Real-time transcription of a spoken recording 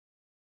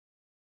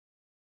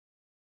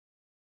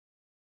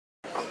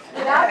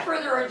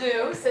further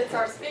ado, since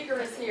our speaker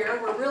is here,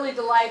 we're really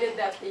delighted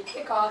that the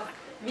kickoff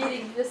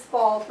meeting this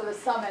fall for the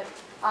summit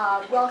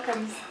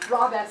welcomes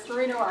Rob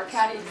Astorino, our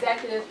county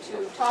executive,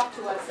 to talk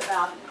to us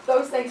about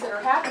those things that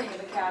are happening in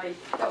the county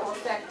that will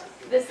affect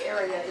this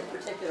area in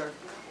particular.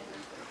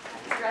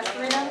 Mr.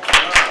 Astorino?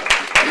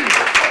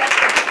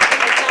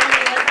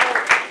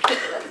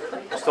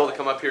 Just told to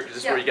come up here because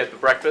this is where you get the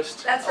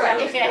breakfast. That's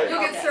right. Okay. You'll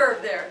get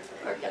served there.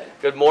 Okay.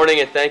 Good morning,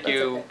 and thank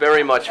you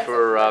very much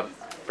for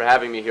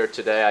having me here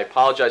today. I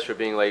apologize for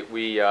being late.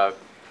 We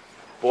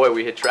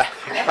hit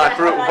traffic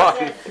on Route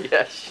 1.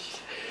 Yes.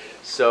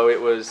 So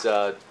it was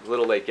a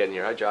little late getting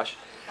here. Hi, Josh.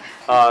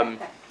 I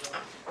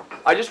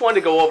just wanted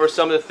to go over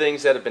some of the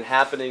things that have been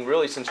happening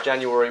really since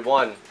January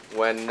 1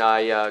 when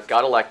I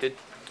got elected,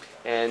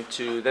 and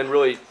to then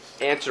really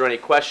answer any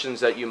questions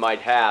that you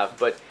might have.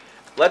 But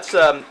let's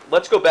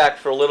go back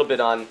for a little bit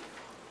on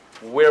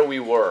where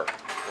we were,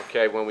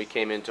 okay, when we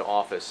came into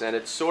office, and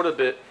it's sort of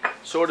it.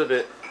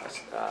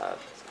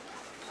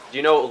 Do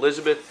you know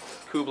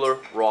Elizabeth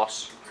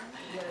Kubler-Ross?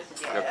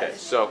 Okay,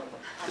 so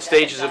the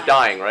stages of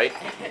dying, right?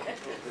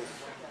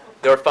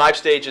 There are 5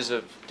 stages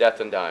of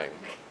death and dying.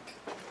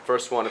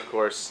 First one, of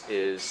course,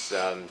 is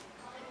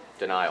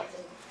denial.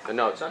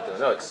 No, it's not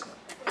denial. No,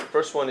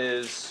 first one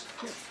is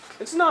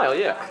denial.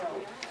 Yeah.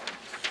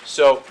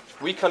 So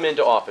we come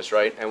into office,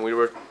 right, and we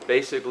were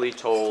basically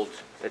told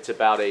it's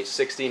about a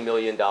 $16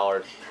 million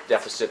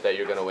deficit that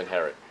you're going to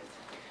inherit.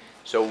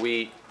 So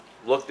we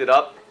looked it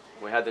up.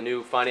 We had the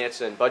new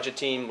finance and budget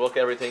team look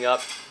everything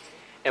up,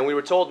 and we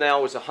were told now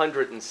it was a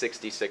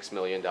 $166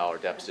 million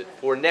deficit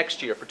for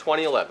next year, for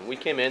 2011. We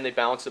came in, they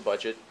balanced the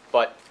budget,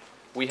 but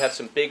we have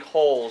some big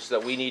holes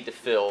that we need to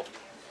fill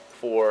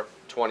for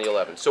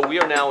 2011. So we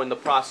are now in the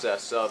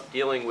process of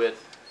dealing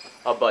with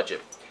a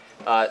budget.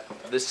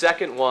 The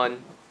second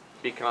one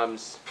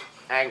becomes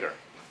anger.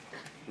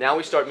 Now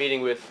we start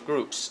meeting with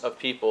groups of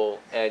people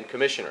and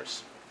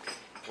commissioners.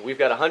 We've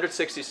got a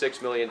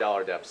 $166 million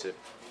deficit.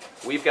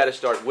 We've got to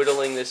start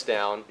whittling this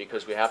down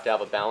because we have to have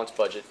a balanced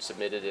budget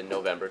submitted in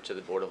November to the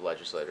Board of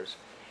Legislators.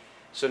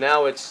 So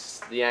now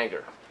it's the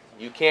anger.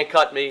 You can't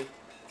cut me.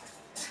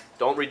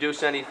 Don't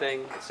reduce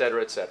anything, et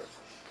cetera, et cetera.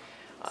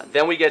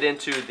 Then we get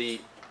into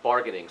the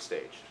bargaining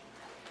stage.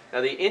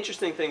 Now the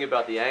interesting thing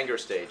about the anger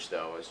stage,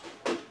 though, is,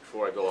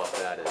 before I go off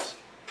that, is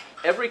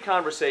every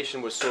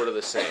conversation was sort of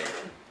the same.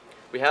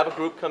 We have a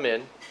group come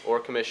in, or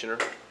a commissioner,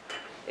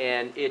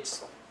 and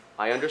it's,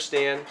 I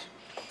understand,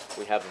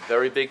 we have a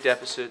very big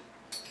deficit.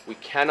 We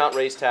cannot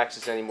raise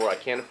taxes anymore. I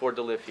can't afford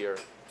to live here.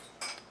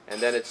 And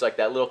then it's like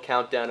that little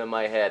countdown in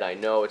my head. I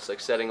know it's like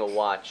setting a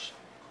watch.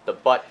 The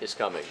but is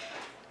coming.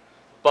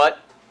 But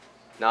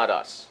not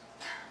us.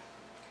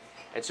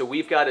 And so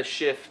we've got to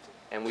shift,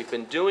 and we've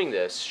been doing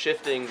this,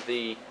 shifting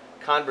the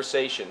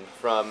conversation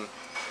from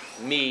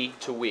me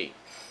to we.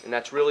 And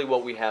that's really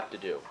what we have to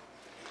do.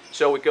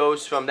 So it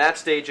goes from that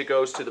stage, it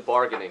goes to the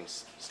bargaining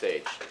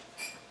stage.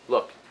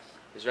 Look,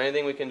 is there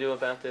anything we can do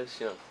about this?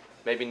 You know,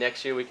 maybe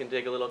next year we can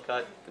take a little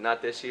cut, but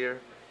not this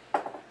year.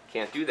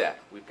 Can't do that.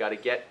 We've got to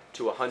get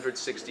to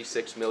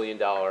 $166 million.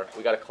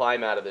 We've got to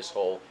climb out of this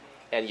hole.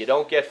 And you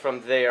don't get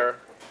from there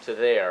to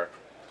there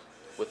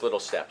with little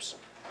steps.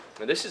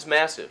 Now this is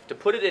massive. To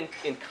put it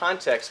in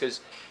context,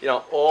 because you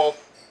know all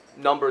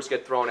numbers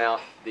get thrown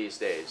out these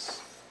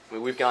days. I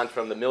mean, we've gone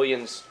from the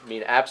millions,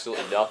 mean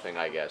absolutely nothing,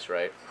 I guess,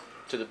 right,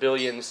 to the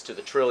billions, to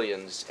the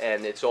trillions,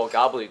 and it's all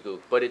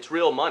gobbledygook. But it's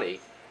real money.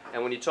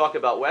 And when you talk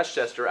about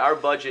Westchester, our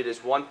budget is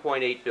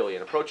 $1.8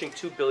 billion, approaching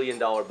 $2 billion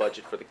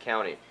budget for the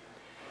county.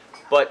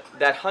 But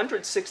that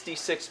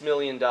 $166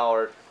 million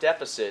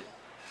deficit,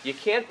 you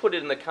can't put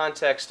it in the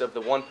context of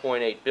the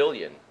 $1.8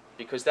 billion,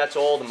 because that's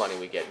all the money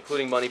we get,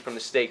 including money from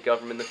the state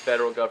government, the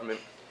federal government.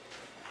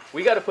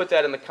 We got to put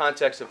that in the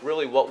context of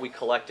really what we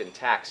collect in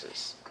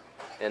taxes,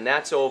 and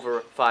that's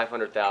over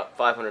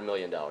 $500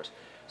 million.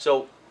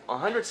 So a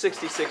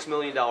 $166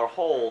 million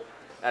hole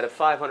out of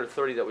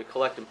 $530 that we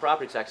collect in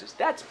property taxes,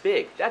 that's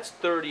big. That's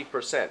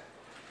 30%.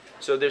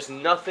 So there's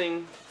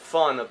nothing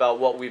fun about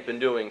what we've been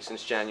doing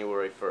since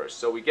January 1st.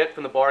 So we get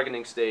from the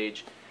bargaining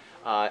stage,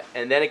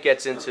 and then it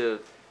gets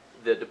into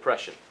the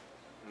depression.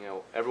 You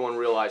know, everyone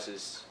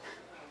realizes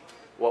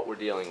what we're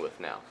dealing with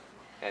now.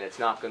 And it's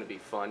not going to be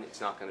fun. It's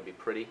not going to be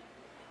pretty.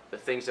 The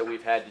things that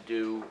we've had to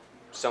do,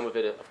 some of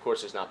it, of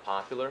course, is not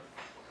popular.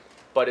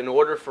 But in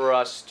order for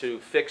us to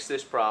fix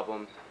this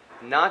problem,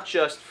 not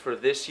just for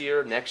this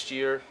year, next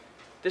year,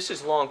 this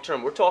is long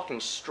term. We're talking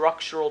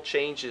structural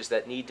changes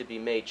that need to be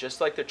made, just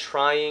like they're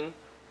trying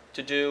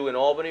to do in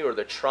Albany, or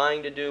they're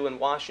trying to do in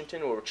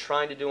Washington, or we're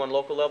trying to do on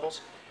local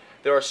levels.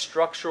 There are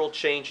structural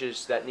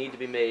changes that need to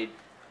be made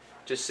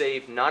to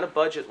save not a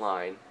budget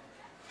line,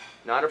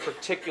 not a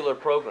particular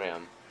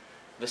program,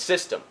 the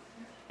system.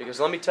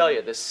 Because let me tell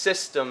you, the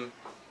system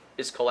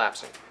is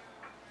collapsing.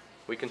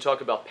 We can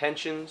talk about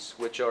pensions,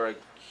 which are a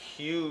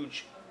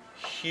huge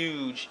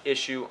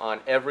issue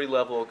on every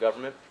level of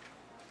government.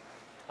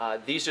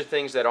 These are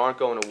things that aren't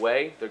going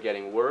away. They're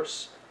getting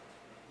worse.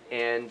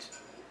 And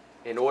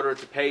in order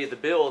to pay the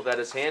bill that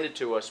is handed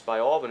to us by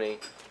Albany,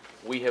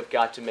 we have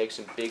got to make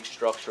some big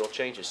structural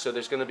changes. So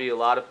there's going to be a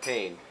lot of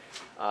pain.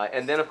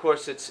 And then, of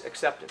course, it's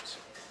acceptance.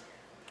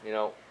 You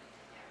know,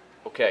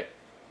 okay,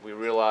 we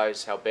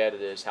realize how bad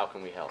it is. How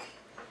can we help?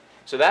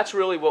 So that's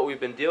really what we've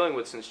been dealing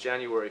with since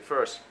January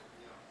 1st.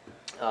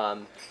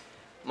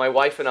 My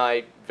wife and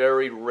I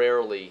very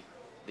rarely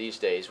these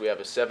days, we have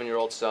a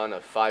 7-year-old son, a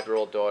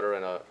 5-year-old daughter,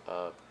 and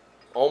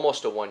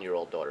almost a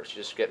 1-year-old daughter. She's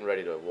just getting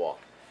ready to walk.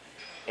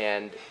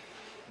 And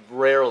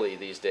rarely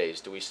these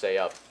days do we stay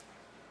up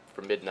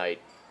for midnight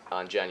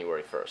on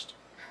January 1st.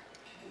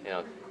 You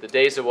know, the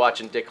days of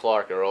watching Dick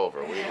Clark are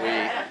over. We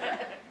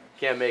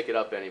can't make it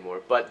up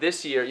anymore. But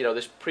this year, you know,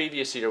 this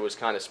previous year was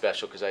kind of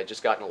special because I had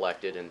just gotten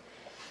elected, and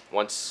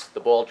once the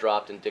ball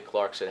dropped and Dick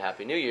Clark said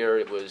Happy New Year,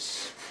 it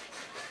was,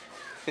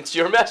 it's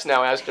your mess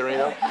now,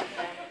 Astorino.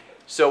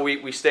 So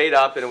we stayed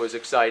up, and it was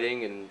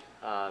exciting, and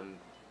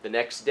the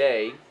next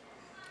day,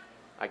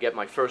 I get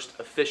my first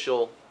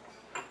official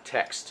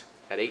text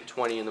at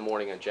 8:20 in the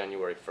morning on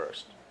January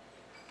 1st.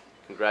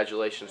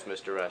 Congratulations,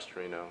 Mr.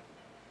 Astorino.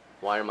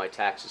 Why are my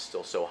taxes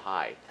still so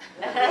high?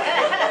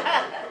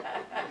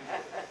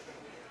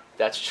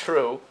 That's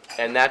true,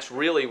 and that's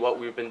really what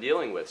we've been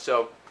dealing with.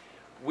 So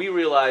we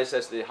realize,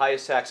 as the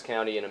highest tax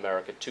county in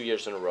America 2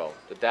 years in a row,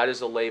 that that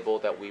is a label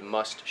that we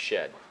must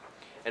shed.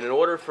 And in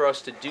order for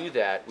us to do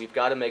that, we've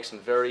got to make some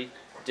very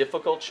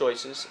difficult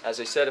choices. As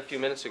I said a few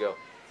minutes ago,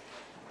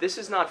 this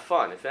is not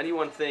fun. If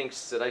anyone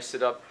thinks that I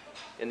sit up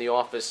in the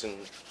office and,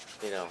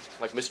 you know,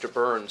 like Mr.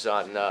 Burns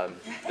on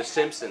The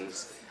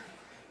Simpsons,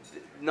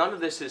 none of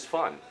this is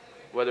fun.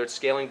 Whether it's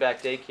scaling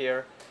back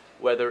daycare,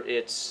 whether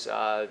it's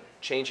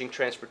changing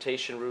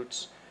transportation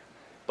routes.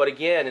 But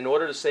again, in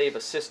order to save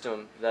a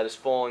system that is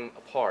falling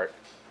apart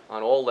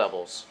on all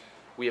levels,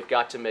 we have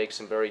got to make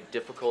some very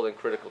difficult and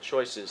critical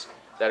choices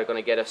that are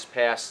going to get us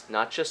past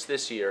not just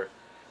this year,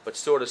 but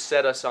sort of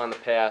set us on the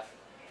path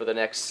for the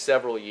next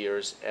several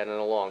years and in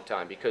a long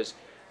time. Because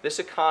this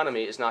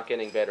economy is not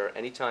getting better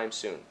anytime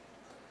soon.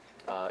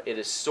 It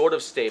is sort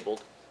of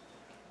stabled,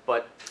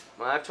 but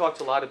I've talked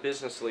to a lot of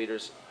business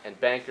leaders and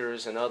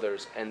bankers and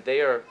others, and they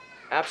are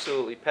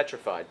absolutely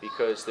petrified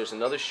because there's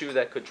another shoe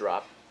that could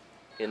drop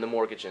in the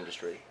mortgage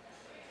industry,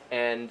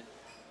 and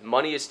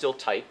money is still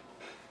tight,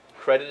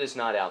 credit is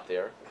not out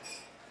there,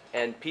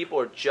 and people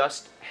are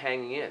just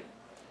hanging in.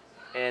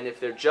 And if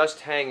they're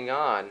just hanging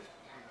on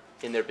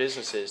in their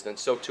businesses, then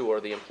so too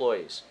are the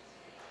employees.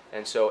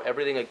 And so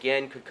everything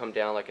again could come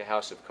down like a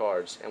house of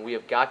cards, and we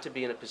have got to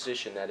be in a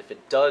position that if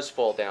it does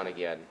fall down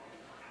again,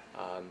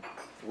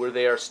 we're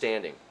there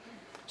standing.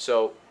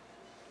 So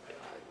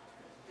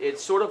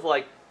it's sort of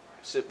like,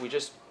 so we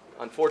just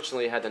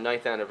unfortunately had the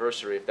 9th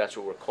anniversary, if that's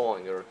what we're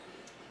calling it,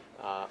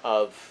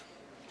 of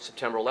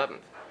September 11th.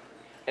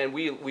 And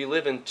we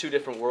live in two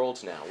different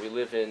worlds now. We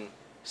live in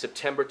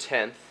September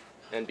 10th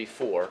and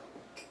before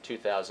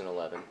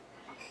 2011,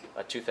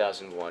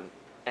 2001,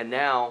 and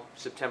now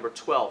September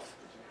 12th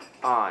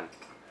on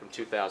from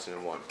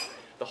 2001.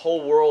 The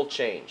whole world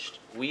changed.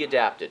 We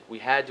adapted. We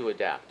had to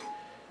adapt.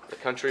 The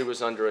country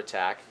was under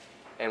attack,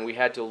 and we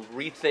had to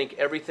rethink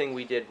everything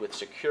we did with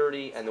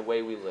security and the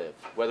way we live.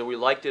 Whether we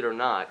liked it or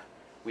not,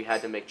 we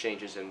had to make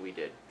changes, and we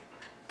did.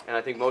 And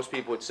I think most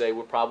people would say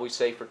we're probably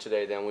safer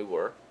today than we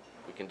were.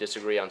 We can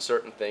disagree on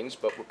certain things,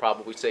 but we're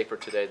probably safer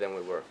today than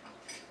we were.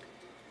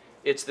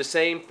 It's the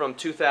same from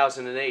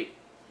 2008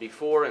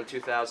 before and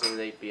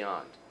 2008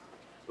 beyond.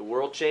 The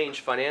world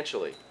changed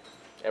financially.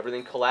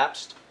 Everything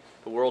collapsed.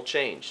 The world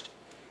changed.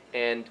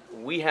 And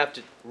we have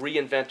to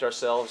reinvent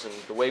ourselves and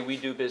the way we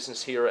do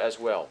business here as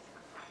well,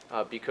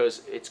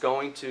 because it's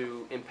going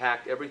to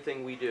impact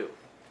everything we do.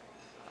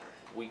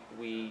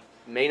 We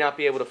may not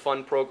be able to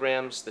fund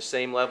programs the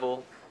same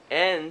level,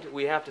 and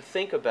we have to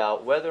think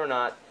about whether or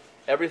not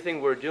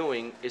everything we're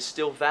doing is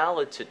still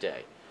valid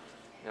today.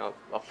 Now,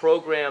 a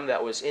program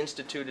that was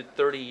instituted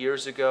 30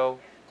 years ago,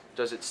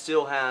 does it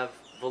still have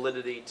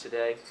validity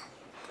today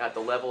at the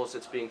levels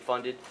it's being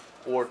funded,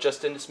 or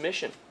just in its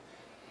mission?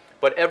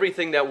 But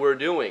everything that we're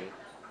doing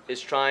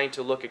is trying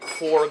to look at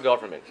core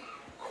government,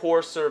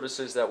 core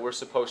services that we're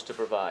supposed to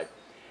provide.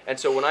 And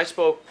so when I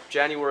spoke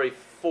January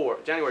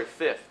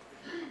 5th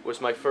was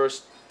my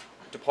first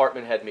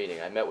department head meeting.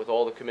 I met with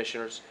all the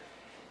commissioners,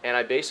 and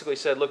I basically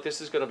said, look,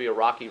 this is going to be a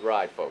rocky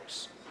ride,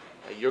 folks.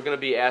 You're going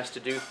to be asked to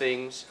do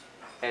things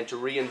and to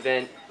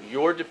reinvent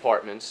your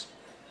departments,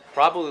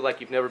 probably like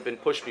you've never been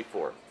pushed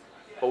before.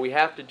 But we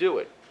have to do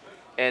it.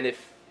 And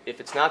if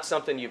it's not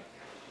something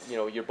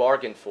you're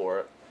bargained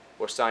for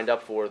or signed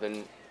up for,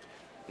 then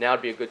now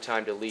would be a good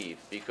time to leave,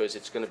 because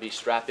it's going to be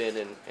strap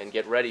in and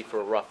get ready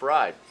for a rough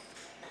ride.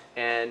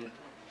 And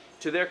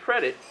to their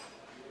credit,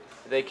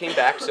 they came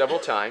back several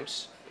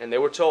times, and they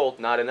were told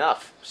not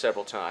enough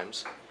several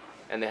times,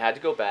 and they had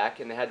to go back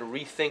and they had to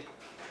rethink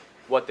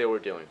what they were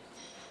doing.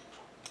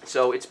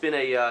 So it's been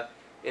an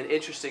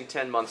interesting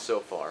 10 months so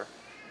far.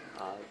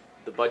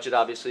 The budget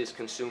obviously has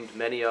consumed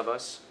many of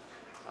us,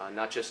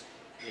 not just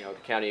the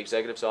county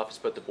executive's office,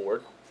 but the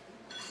board.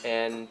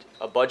 And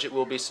a budget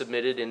will be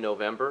submitted in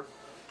November.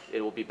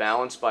 It will be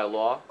balanced by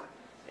law,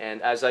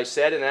 And as I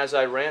said and as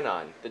I ran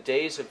on, the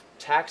days of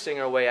taxing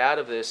our way out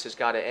of this has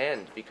got to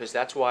end, because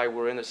that's why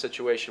we're in the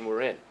situation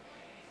we're in.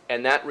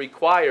 And that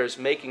requires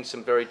making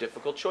some very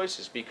difficult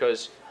choices,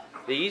 because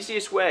the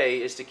easiest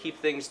way is to keep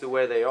things the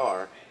way they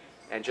are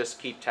and just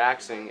keep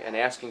taxing and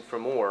asking for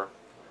more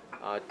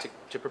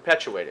to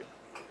perpetuate it.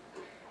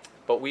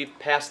 But we've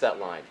passed that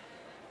line.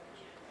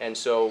 And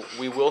so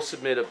we will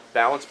submit a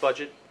balanced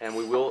budget, and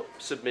we will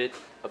submit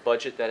a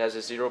budget that has a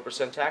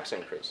 0% tax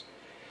increase.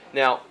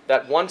 Now,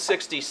 that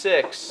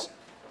 166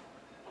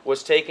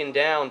 was taken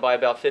down by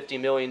about 50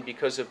 million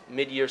because of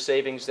mid-year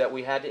savings that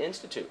we had to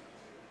institute.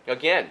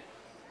 Again,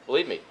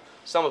 believe me,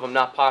 some of them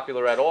not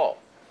popular at all,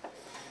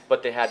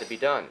 but they had to be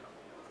done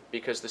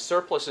because the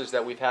surpluses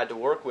that we've had to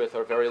work with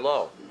are very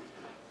low.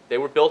 They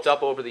were built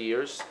up over the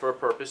years for a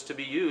purpose to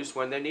be used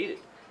when they're needed,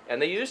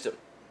 and they used them.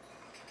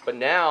 But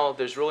now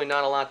there's really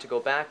not a lot to go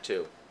back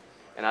to.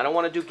 And I don't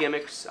want to do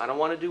gimmicks. I don't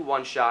want to do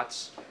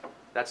one-shots.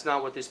 That's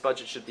not what this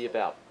budget should be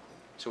about.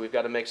 So we've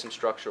got to make some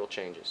structural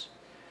changes.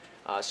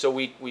 So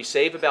we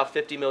save about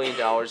 $50 million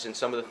in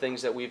some of the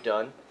things that we've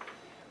done.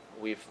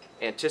 We've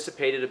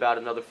anticipated about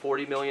another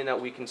 $40 million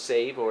that we can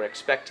save or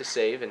expect to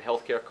save in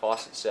healthcare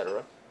costs,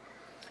 etc.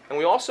 And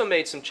we also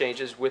made some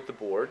changes with the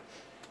board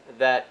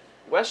that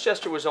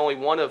Westchester was only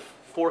one of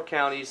 4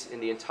 counties in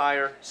the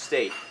entire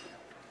state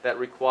that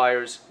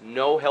requires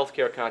no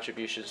healthcare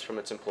contributions from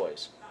its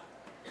employees.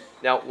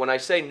 Now, when I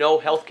say no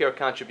healthcare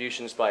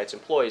contributions by its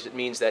employees, it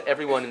means that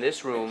everyone in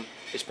this room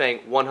is paying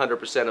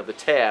 100% of the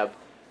tab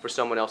for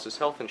someone else's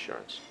health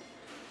insurance.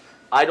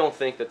 I don't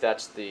think that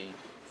that's the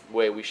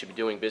way we should be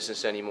doing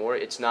business anymore.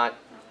 It's not,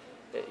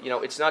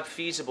 it's not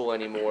feasible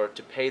anymore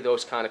to pay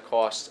those kind of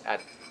costs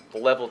at the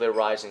level they're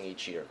rising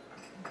each year.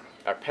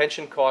 Our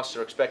pension costs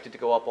are expected to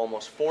go up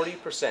almost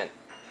 40%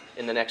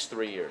 in the next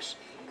 3 years.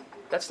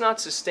 That's not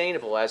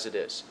sustainable as it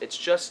is. It's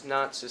just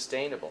not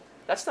sustainable.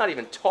 That's not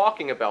even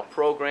talking about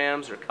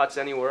programs or cuts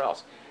anywhere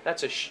else.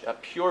 That's a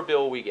pure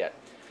bill we get.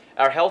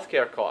 Our health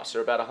care costs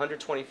are about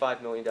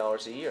 $125 million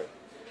a year.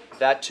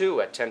 That too,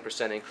 at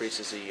 10%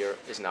 increases a year,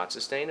 is not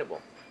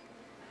sustainable.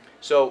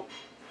 So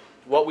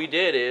what we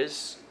did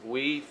is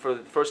we, for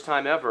the first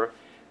time ever,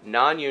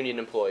 non-union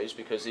employees,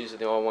 because these are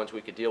the only ones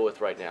we could deal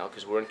with right now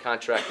because we're in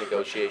contract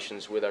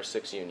negotiations with our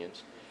 6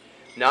 unions,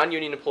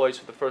 non-union employees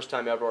for the first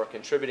time ever are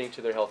contributing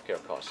to their health care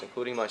costs,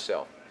 including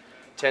myself.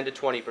 10 to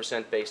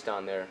 20% based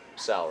on their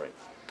salary.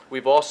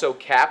 We've also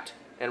capped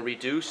and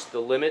reduced the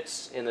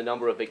limits in the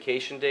number of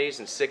vacation days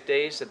and sick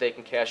days that they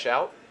can cash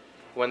out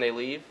when they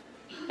leave,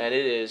 and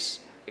it is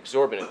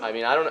exorbitant. I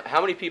mean, I don't know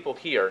how many people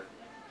here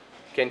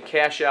can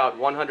cash out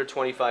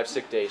 125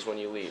 sick days when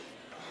you leave.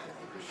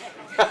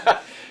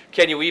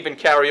 Can you even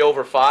carry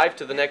over 5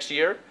 to the next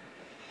year?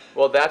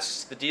 Well,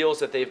 that's the deals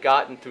that they've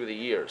gotten through the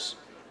years.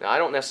 Now, I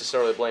don't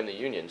necessarily blame the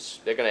unions.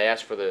 They're going to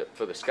ask for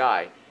the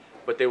sky,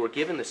 but they were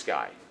given the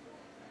sky.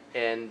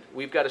 And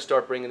we've got to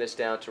start bringing this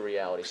down to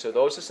reality. So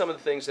those are some of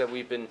the things that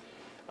we've been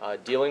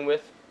dealing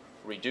with,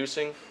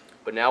 reducing,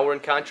 but now we're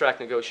in contract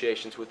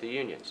negotiations with the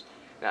unions.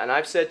 Now, and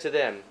I've said to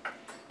them,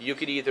 you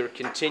could either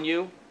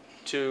continue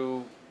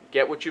to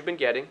get what you've been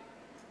getting,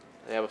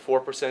 they have a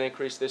 4%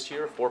 increase this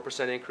year, a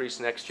 4% increase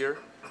next year,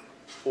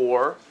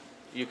 or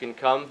you can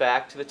come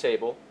back to the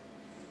table.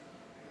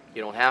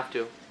 You don't have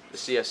to. The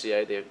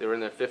CSCA, they're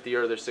in their 5th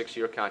year of their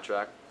 6-year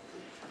contract.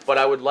 But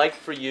I would like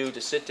for you to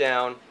sit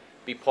down,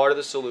 be part of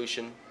the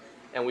solution,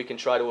 and we can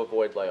try to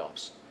avoid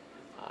layoffs.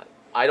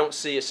 I don't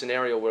see a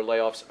scenario where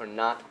layoffs are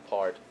not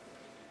part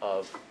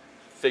of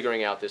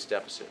figuring out this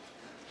deficit.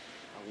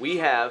 We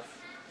have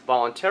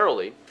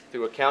voluntarily,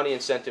 through a county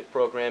incentive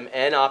program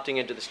and opting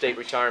into the state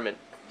retirement,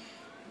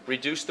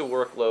 reduced the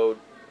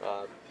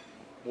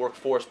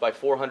workforce by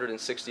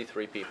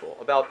 463 people,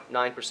 about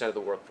 9% of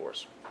the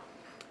workforce.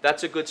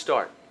 That's a good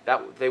start.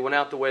 They went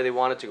out the way they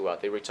wanted to go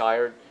out. They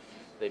retired,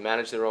 they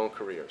managed their own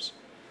careers.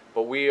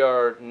 But we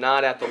are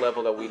not at the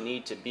level that we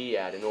need to be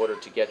at in order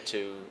to get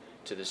to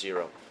the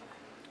 0.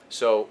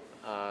 So,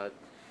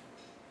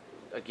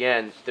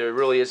 again, there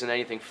really isn't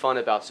anything fun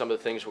about some of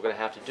the things we're going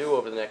to have to do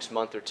over the next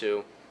month or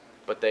 2,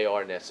 but they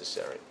are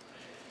necessary.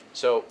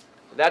 So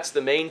that's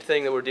the main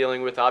thing that we're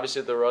dealing with.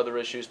 Obviously, there are other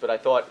issues, but I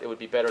thought it would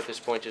be better at this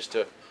point just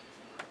to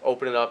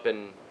open it up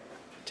and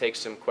take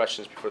some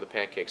questions before the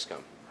pancakes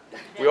come.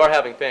 We are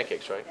having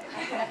pancakes, right?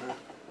 I have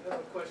a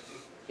question.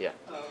 Yeah.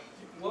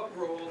 What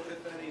role,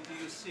 if any,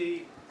 do you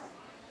see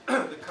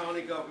the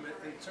county government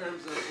in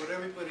terms of what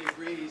everybody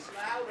agrees?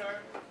 Louder.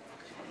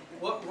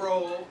 What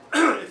role,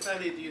 if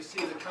any, do you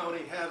see the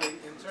county having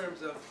in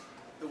terms of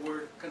the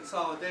word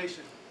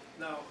consolidation?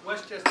 Now,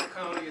 Westchester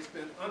County has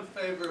been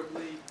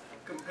unfavorably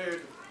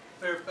compared to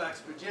Fairfax,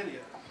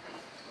 Virginia.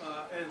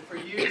 And for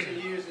years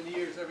and years and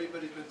years,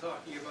 everybody's been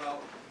talking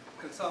about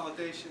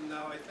consolidation.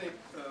 Now, I think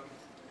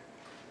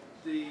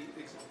the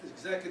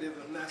executive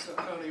of Nassau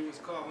County was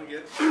calling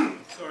it,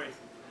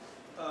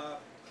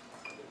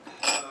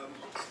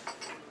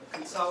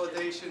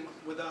 consolidation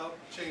without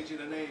changing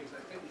the names.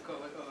 I think we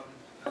call it,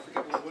 I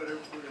forget whatever.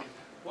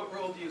 What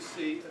role do you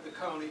see at the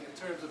county in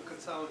terms of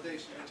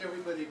consolidation, which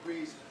everybody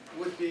agrees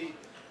would be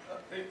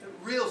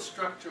real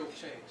structural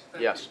change.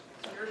 Thank Yes.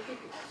 you.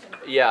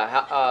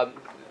 Yeah,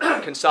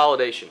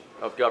 consolidation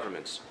of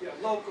governments. Yeah,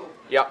 local.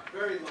 Yeah.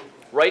 Very local.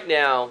 Right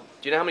now,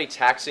 do you know how many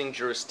taxing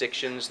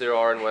jurisdictions there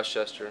are in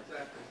Westchester?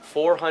 Exactly.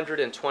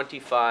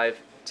 425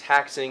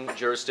 taxing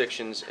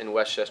jurisdictions in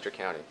Westchester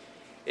County.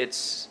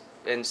 It's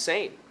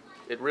insane.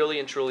 It really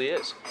and truly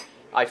is.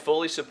 I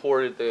fully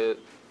supported the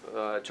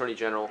Attorney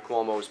General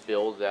Cuomo's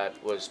bill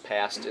that was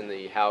passed in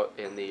the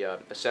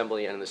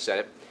Assembly and in the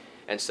Senate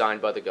and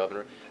signed by the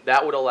governor.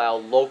 That would allow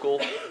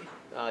local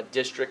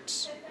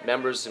districts,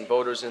 members and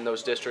voters in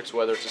those districts,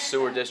 whether it's a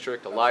sewer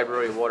district, a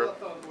library, water.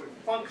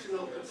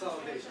 Functional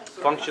consolidation.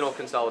 Sorry. Functional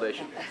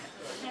consolidation.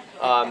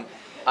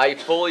 I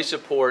fully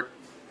support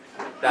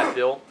that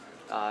bill,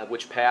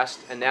 which passed,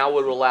 and now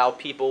would allow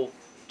people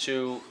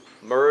to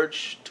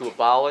merge, to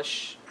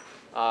abolish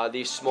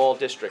these small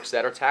districts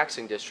that are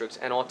taxing districts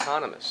and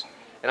autonomous.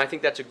 And I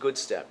think that's a good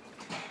step.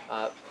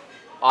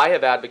 I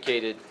have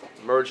advocated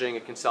merging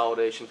and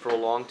consolidation for a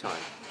long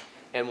time.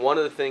 And one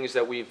of the things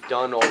that we've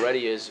done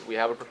already is we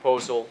have a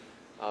proposal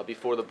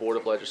before the Board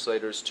of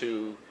Legislators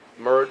to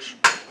merge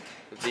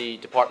the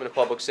Department of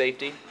Public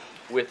Safety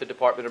with the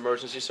Department of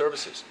Emergency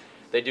Services.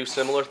 They do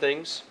similar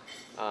things.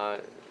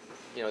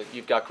 You know,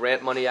 you've got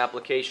grant money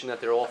application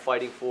that they're all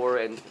fighting for,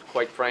 and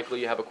quite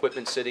frankly, you have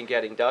equipment sitting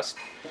getting dust.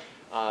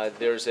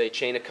 There's a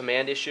chain of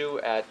command issue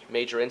at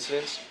major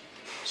incidents.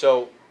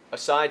 So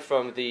aside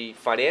from the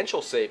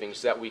financial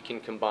savings that we can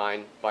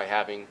combine by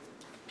having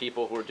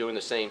people who are doing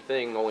the same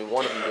thing, only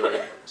one of them doing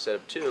it instead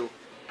of two,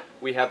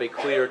 we have a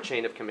clear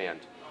chain of command.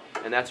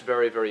 And that's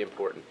very, very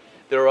important.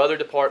 There are other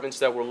departments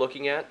that we're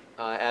looking at,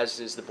 as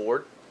is the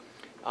board.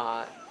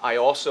 I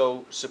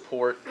also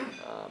support,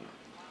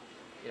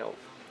 you know,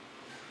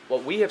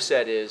 what we have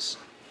said is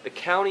the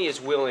county is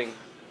willing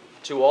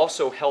to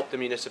also help the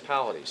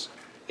municipalities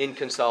in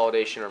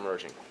consolidation or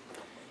merging.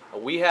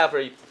 We have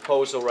a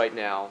proposal right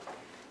now,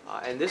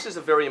 and this is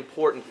a very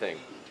important thing.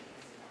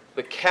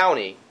 The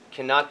county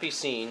cannot be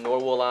seen, nor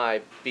will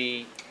I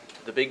be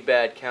the big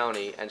bad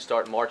county and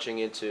start marching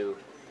into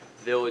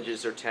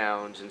villages or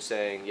towns and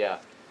saying, yeah,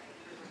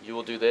 you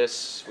will do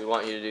this, we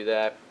want you to do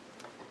that.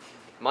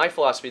 My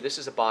philosophy, this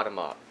is a bottom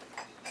up.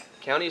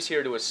 The county is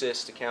here to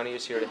assist, the county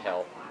is here to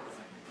help,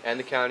 and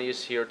the county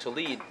is here to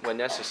lead when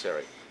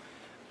necessary.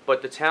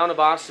 But the town of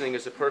Ossining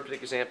is a perfect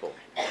example.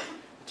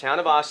 The town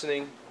of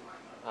Ossining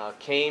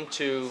came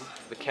to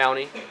the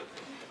county.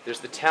 There's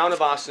the town of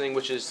Ossining,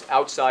 which is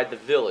outside the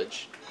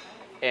village,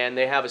 and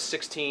they have a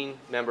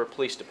 16-member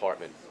police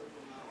department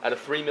at a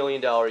 $3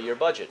 million a year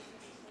budget.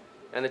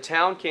 And the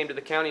town came to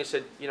the county and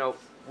said, you know,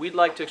 we'd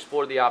like to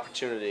explore the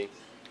opportunity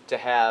to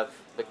have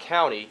the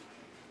county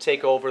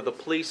take over the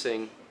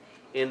policing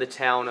in the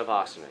town of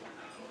Ossining,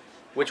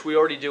 which we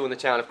already do in the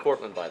town of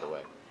Cortland, by the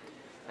way.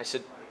 I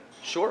said,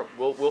 sure,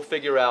 we'll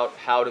figure out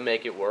how to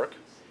make it work.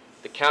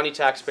 The county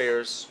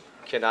taxpayers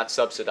cannot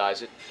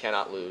subsidize it,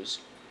 cannot lose.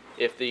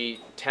 If the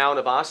town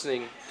of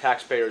Ossining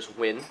taxpayers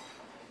win,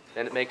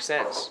 then it makes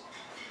sense.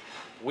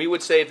 We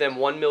would save them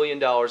 $1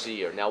 million a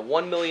year. Now,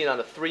 $1 million on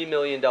a $3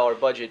 million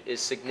budget is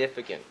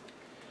significant.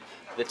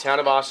 The town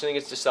of Ossining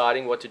is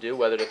deciding what to do,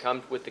 whether to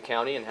come with the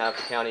county and have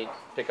the county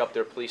pick up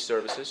their police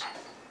services,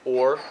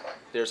 or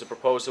there's a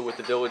proposal with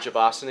the village of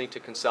Ossining to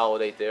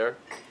consolidate there.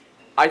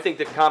 I think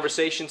the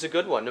conversation's a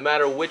good one. No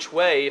matter which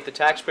way, if the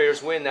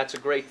taxpayers win, that's a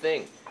great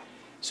thing.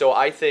 So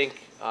I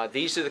think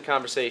these are the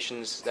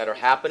conversations that are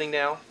happening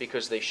now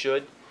because they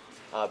should,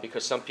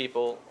 because some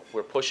people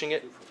were pushing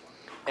it.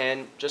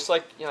 And just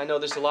like, you know, I know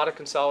there's a lot of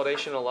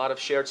consolidation, a lot of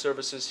shared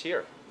services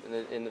here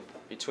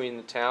between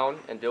the town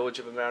and village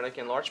of Mamaroneck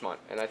and Larchmont.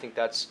 And I think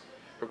that's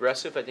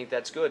progressive. I think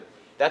that's good.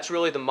 That's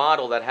really the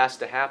model that has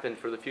to happen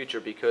for the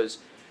future, because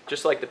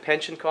just like the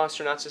pension costs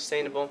are not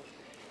sustainable,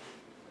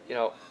 you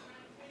know,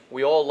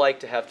 we all like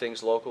to have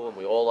things local, and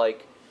we all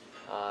like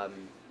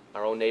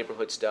our own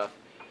neighborhood stuff.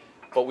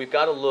 But we've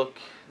got to look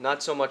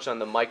not so much on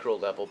the micro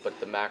level, but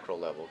the macro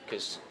level.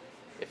 Because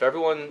if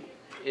everyone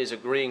is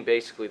agreeing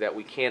basically that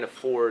we can't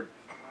afford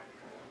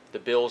the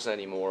bills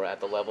anymore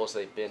at the levels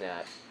they've been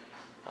at,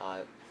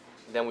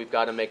 then we've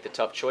got to make the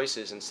tough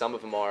choices, and some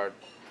of them are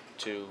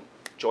to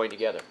join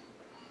together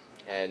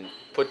and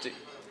put,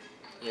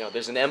 you know,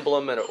 there's an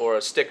emblem or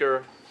a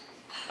sticker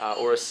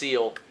or a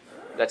seal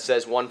that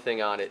says one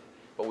thing on it,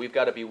 but we've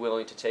got to be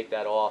willing to take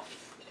that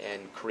off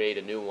and create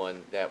a new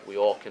one that we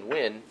all can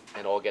win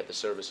and all get the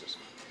services.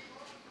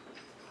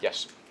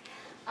 Yes?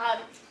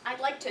 I'd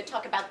like to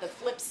talk about the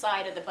flip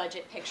side of the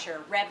budget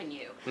picture,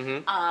 revenue.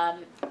 Mm-hmm.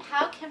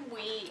 How can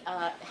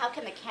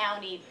the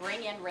county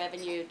bring in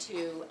revenue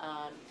to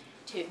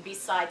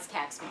besides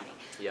tax money,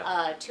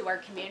 Yeah. To our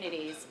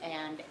communities?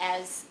 And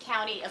as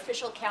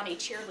official county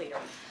cheerleader,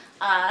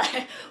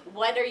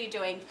 what are you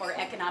doing for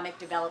economic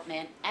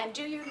development? And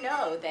do you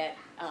know that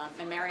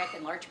Mamaroneck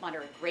and Larchmont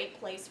are a great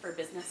place for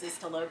businesses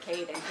to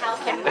locate? And how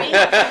can we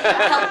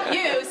help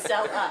you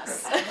sell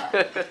us?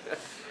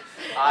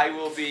 I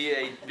will be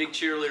a big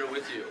cheerleader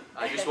with you.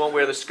 I just won't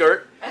wear the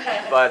skirt,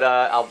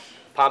 but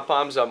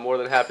pom-poms, I'm more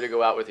than happy to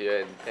go out with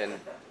you and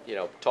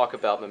talk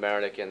about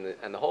Mamaroneck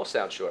and the whole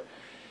South Shore.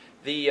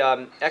 The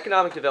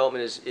economic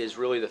development is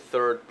really the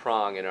third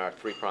prong in our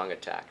three-prong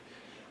attack.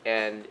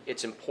 And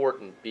it's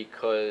important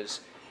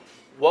because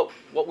what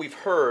we've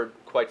heard,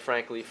 quite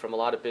frankly, from a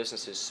lot of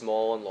businesses,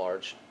 small and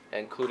large,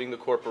 including the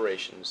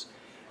corporations,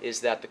 is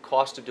that the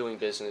cost of doing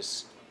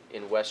business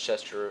in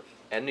Westchester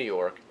and New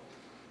York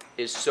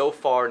is so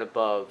far and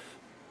above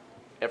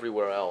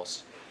everywhere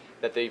else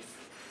that they've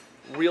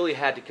really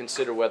had to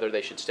consider whether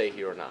they should stay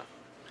here or not.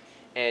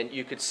 And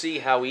you could see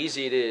how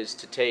easy it is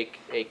to take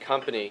a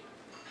company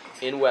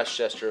in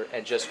Westchester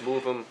and just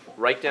move them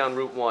right down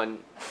Route 1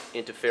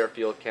 into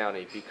Fairfield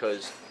County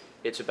because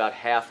it's about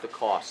half the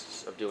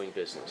costs of doing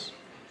business.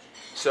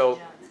 So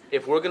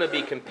if we're going to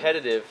be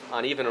competitive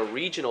on even a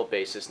regional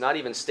basis, not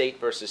even state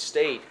versus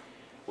state,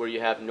 where you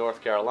have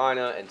North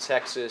Carolina and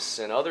Texas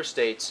and other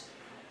states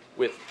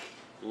with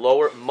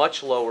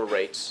much lower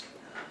rates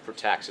for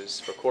taxes,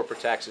 for corporate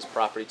taxes,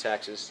 property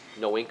taxes,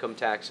 no income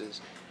taxes.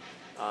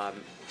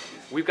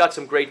 We've got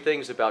some great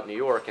things about New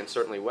York and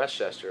certainly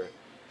Westchester.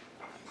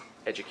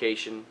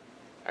 Education,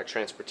 our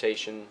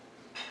transportation,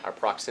 our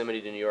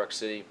proximity to New York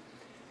City,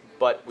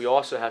 but we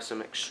also have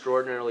some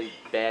extraordinarily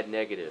bad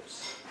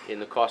negatives in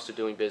the cost of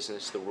doing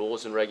business, the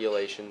rules and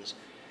regulations.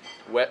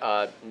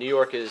 New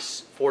York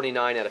is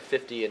 49 out of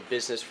 50 in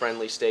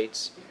business-friendly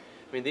states.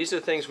 I mean, these are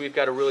things we've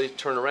got to really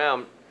turn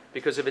around,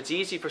 because if it's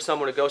easy for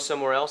someone to go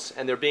somewhere else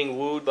and they're being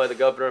wooed by the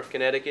governor of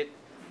Connecticut,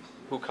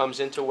 who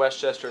comes into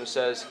Westchester and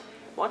says,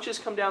 why don't you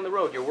just come down the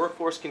road? Your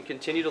workforce can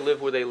continue to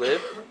live where they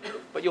live,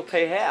 but you'll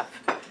pay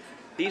half.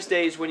 These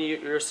days, when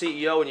you're a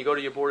CEO and you go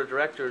to your board of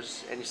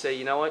directors and you say,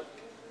 you know what,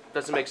 it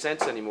doesn't make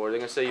sense anymore, they're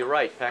going to say, you're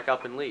right, pack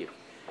up and leave.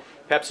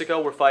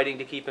 PepsiCo, we're fighting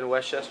to keep in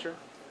Westchester.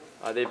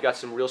 They've got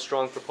some real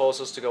strong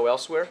proposals to go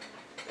elsewhere,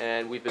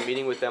 and we've been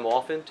meeting with them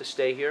often to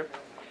stay here.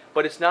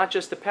 But it's not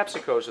just the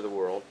PepsiCos of the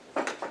world.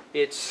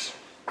 It's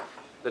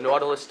the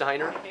Nautilus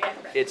Diner.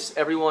 It's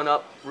everyone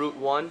up Route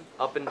 1,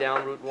 up and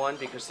down Route 1,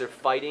 because they're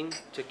fighting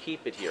to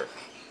keep it here.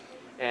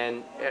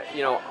 And,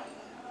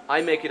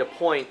 I make it a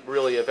point,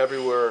 really, of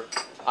everywhere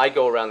I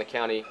go around the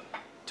county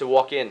to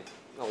walk in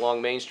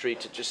along Main Street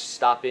to just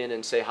stop in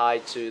and say hi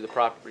to the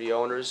property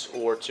owners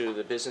or to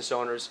the business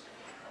owners.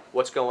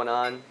 What's going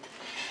on?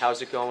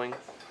 How's it going?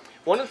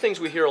 One of the things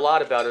we hear a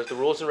lot about is the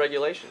rules and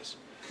regulations.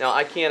 Now,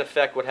 I can't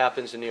affect what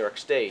happens in New York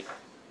State,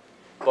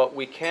 but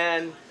we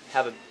can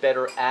have a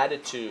better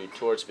attitude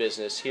towards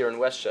business here in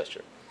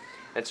Westchester.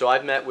 And so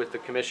I've met with the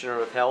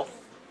Commissioner of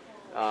Health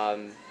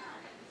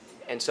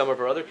and some of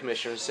our other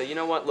commissioners and say, you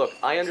know what, look,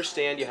 I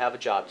understand you have a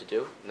job to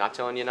do. I'm not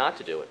telling you not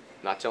to do it.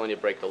 I'm not telling you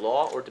to break the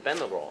law or to bend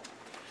the law.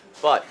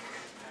 But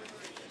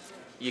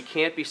you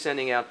can't be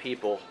sending out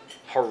people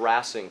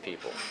harassing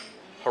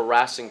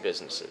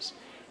businesses.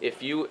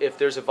 If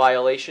there's a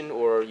violation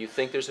or you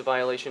think there's a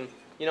violation,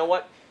 you know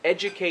what?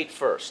 Educate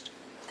first.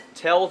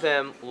 Tell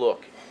them,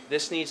 look,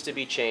 this needs to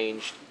be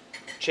changed.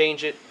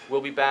 Change it.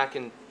 We'll be back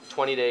in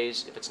 20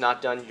 days. If it's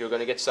not done, you're going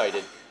to get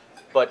cited.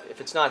 But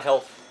if it's not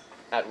health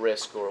at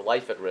risk or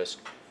life at risk,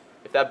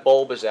 if that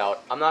bulb is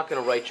out, I'm not going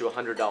to write you a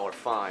 $100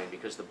 fine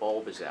because the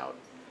bulb is out.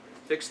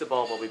 Fix the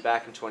bulb. I'll be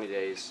back in 20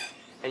 days.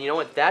 And you know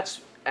what?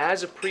 That's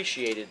as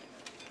appreciated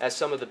as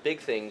some of the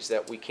big things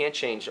that we can't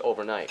change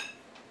overnight.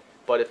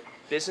 But if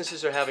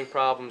businesses are having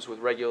problems with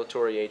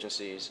regulatory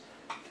agencies,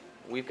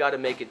 we've got to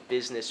make it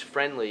business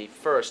friendly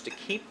first to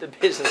keep the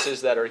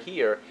businesses that are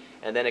here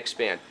and then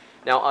expand.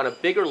 Now, on a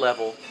bigger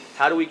level,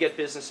 how do we get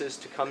businesses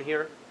to come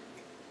here?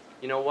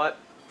 You know what?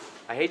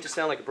 I hate to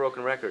sound like a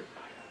broken record,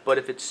 but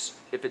if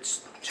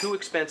it's too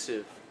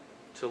expensive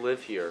to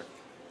live here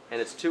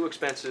and it's too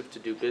expensive to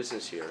do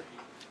business here,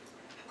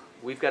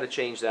 we've got to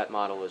change that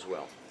model as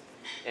well.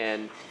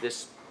 And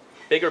this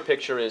bigger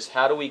picture is,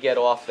 how do we get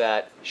off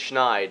that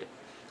schneid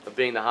of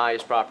being the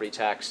highest property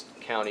tax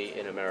county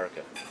in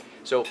America?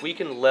 So if we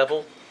can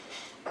level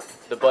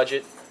the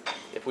budget,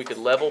 if we could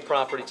level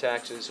property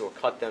taxes or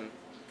cut them,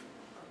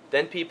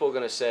 then people are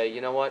going to say,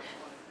 you know what,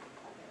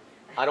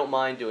 I don't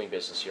mind doing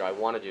business here. I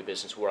want to do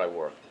business where I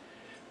work.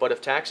 But if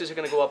taxes are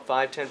going to go up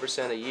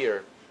 5–10% a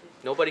year,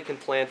 nobody can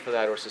plan for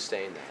that or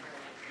sustain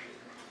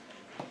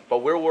that.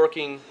 But we're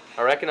working,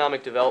 our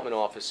economic development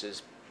office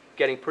is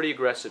getting pretty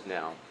aggressive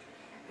now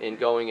in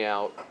going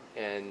out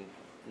and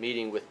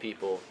meeting with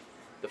people.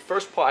 The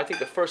first part, I think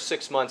the first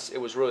 6 months, it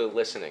was really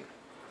listening.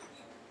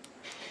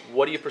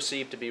 What do you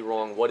perceive to be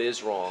wrong? What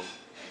is wrong?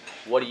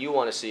 What do you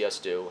want to see us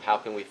do? How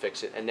can we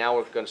fix it? And now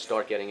we're going to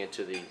start getting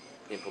into the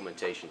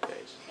implementation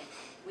phase.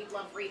 We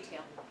love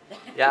retail.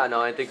 Yeah, no,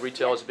 I think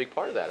retail is a big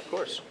part of that, of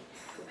course.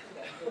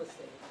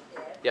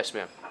 Yes,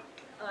 ma'am.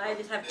 I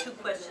just have two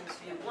questions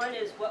for you. One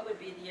is, what would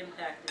be the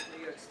impact if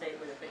New York State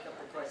were to pick up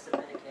the cost of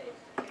Medicaid?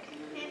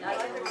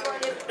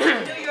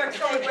 If New York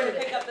State were to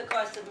pick up the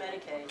cost of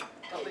Medicaid,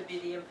 what would be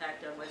the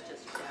impact on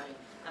Westchester County?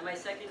 And my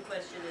second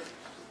question is,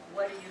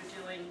 what are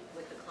you doing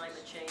with the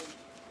climate change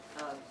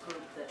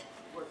group that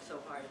worked so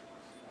hard?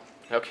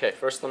 Okay,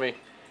 first let me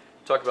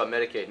talk about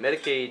Medicaid.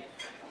 Medicaid,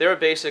 there are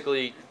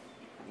basically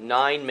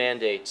 9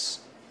 mandates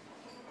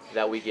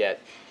that we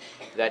get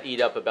that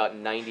eat up about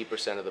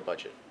 90% of the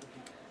budget.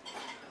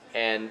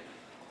 And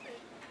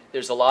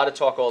there's a lot of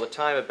talk all the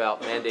time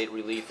about mandate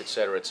relief, et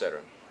cetera, et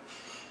cetera.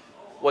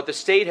 What the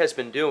state has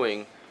been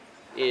doing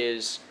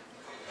is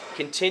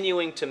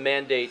continuing to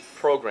mandate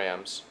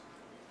programs,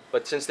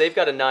 but since they've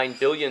got a $9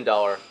 billion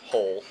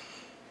hole,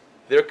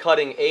 they're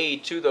cutting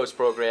aid to those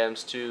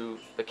programs to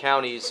the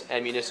counties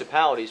and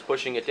municipalities,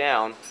 pushing it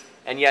down,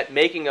 and yet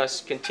making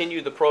us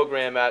continue the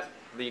program at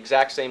the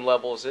exact same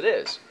level as it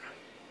is.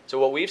 So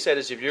what we've said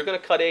is if you're going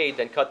to cut aid,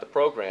 then cut the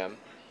program,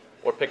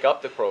 or pick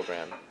up the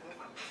program,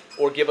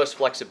 or give us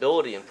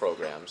flexibility in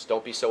programs.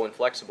 Don't be so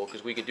inflexible,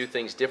 because we could do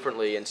things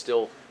differently and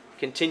still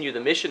continue the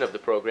mission of the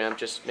program,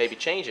 just maybe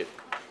change it.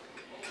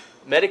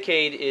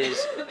 Medicaid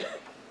is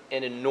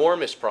an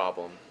enormous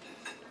problem,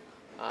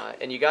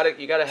 and you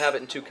gotta have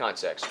it in two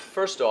contexts.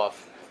 First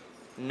off,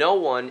 no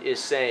one is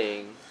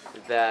saying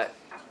that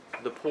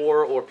the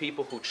poor or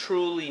people who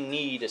truly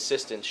need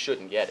assistance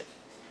shouldn't get it.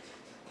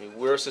 I mean,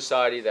 we're a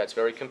society that's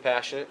very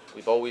compassionate.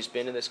 We've always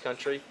been in this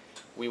country.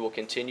 We will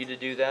continue to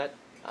do that.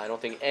 I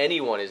don't think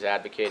anyone is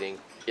advocating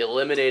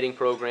eliminating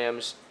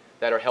programs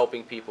that are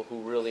helping people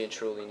who really and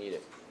truly need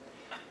it.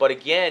 But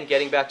again,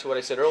 getting back to what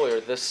I said earlier,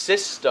 the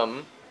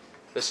system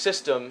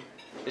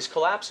is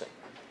collapsing.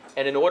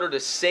 And in order to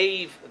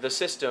save the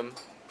system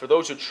for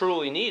those who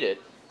truly need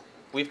it,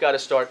 we've got to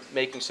start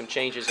making some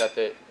changes at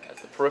the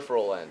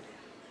peripheral end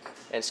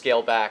and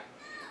scale back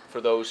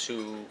for those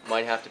who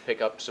might have to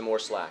pick up some more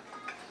slack.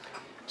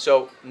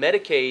 So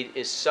Medicaid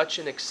is such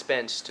an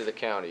expense to the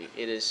county.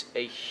 It is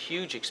a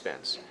huge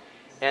expense.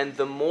 And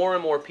the more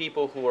and more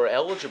people who are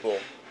eligible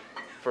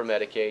for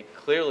Medicaid,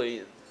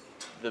 clearly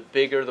the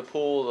bigger the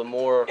pool, the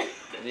more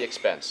the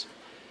expense.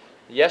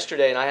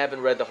 Yesterday, and I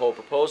haven't read the whole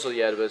proposal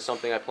yet, but it's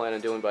something I plan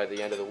on doing by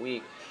the end of the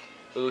week,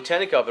 the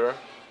Lieutenant Governor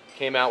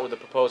came out with a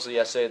proposal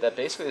yesterday that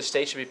basically the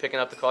state should be picking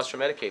up the cost for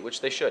Medicaid,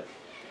 which they should.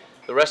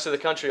 The rest of the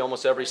country,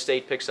 almost every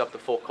state picks up the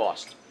full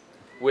cost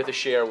with a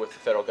share with the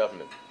federal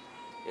government.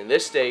 In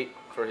this state,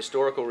 for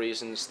historical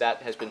reasons,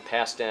 that has been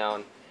passed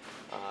down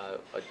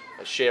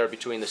a share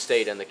between the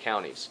state and the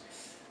counties.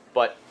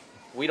 But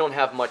we don't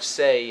have much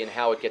say in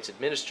how it gets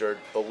administered,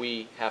 but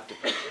we have to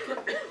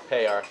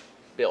pay our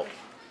bill.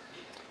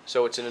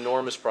 So it's an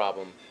enormous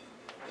problem.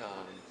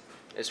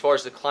 As far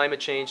as the climate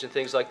change and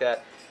things like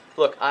that,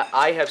 look,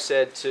 I have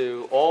said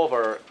to all of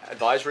our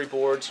advisory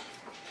boards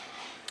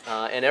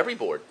and every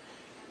board,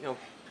 you know,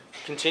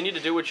 continue to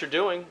do what you're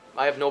doing.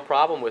 I have no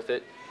problem with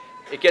it.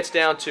 It gets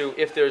down to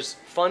if there's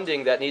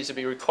funding that needs to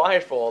be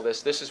required for all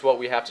this, this is what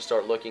we have to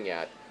start looking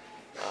at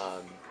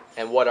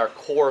and what our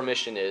core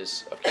mission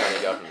is of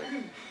county government.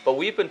 But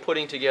we've been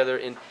putting together,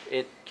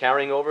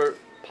 carrying over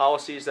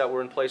policies that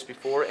were in place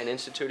before and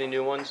instituting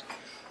new ones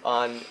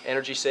on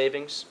energy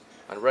savings,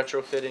 on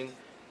retrofitting.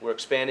 We're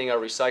expanding our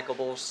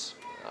recyclables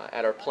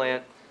at our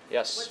plant.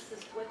 Yes?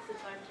 What's the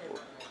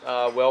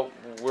timetable? Well,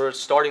 we're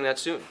starting that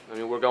soon. I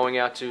mean, we're going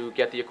out to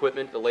get the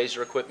equipment, the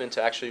laser equipment,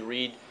 to actually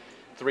read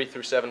 3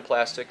 through 7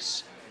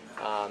 plastics.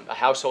 A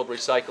household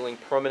recycling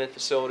permanent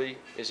facility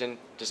is in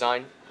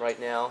design right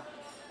now,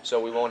 so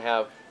we won't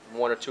have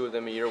 1 or 2 of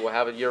them a year. We'll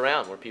have it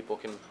year-round where people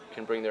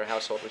can bring their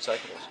household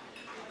recyclables.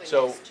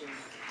 So,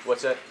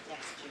 what's that?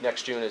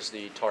 Next June is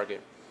the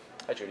target.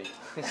 Hi, Judy.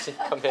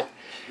 Come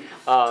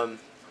in.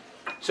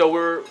 So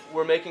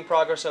we're making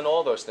progress on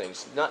all those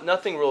things.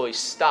 Nothing really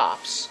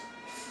stops.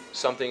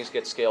 Some things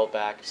get scaled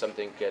back. Some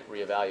things get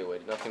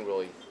reevaluated. Nothing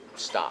really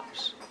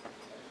stops.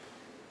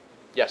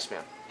 Yes,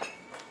 ma'am.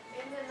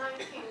 In the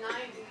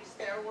 1990s,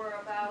 there were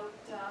about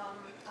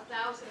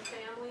 1,000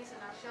 families in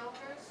our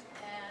shelters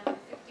and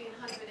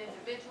 1,500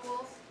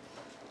 individuals,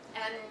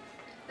 and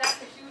that's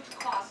a huge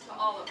cost to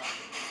all of us.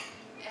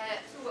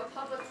 Through a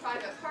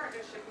public-private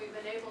partnership, we've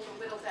been able to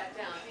whittle that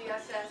down.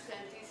 DSS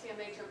and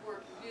DCMH have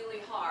worked really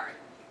hard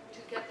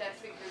to get that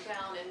figure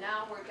down, and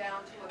now we're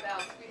down to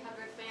about 300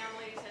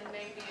 families and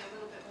maybe a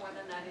little bit more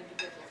than that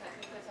individuals. I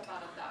think there's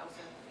about 1,000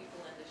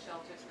 people in the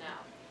shelters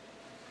now.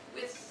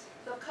 With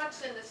the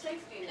cuts in the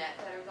safety net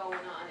that are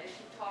going on, as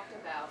you talked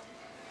about,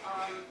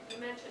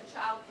 you mentioned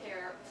child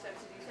care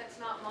subsidies.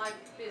 That's not my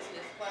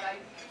business, but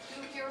I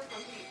do hear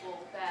from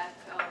people that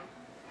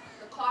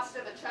the cost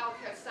of a child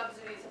care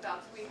subsidy is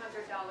about $300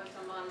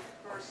 a month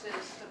versus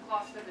the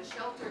cost of a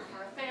shelter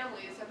for a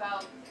family is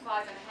about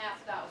 $5,500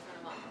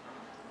 a month.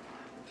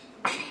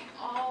 We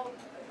all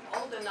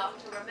old enough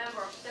to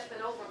remember stepping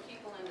over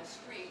people in the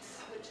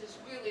streets, which has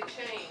really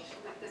changed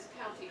with this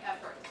county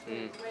effort. It's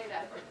been a great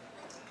effort.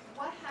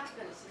 What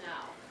happens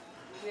now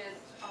with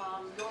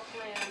your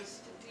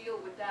plans to deal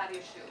with that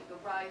issue, the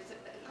rise?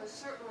 Because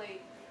certainly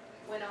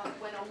when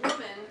a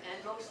woman, and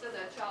most of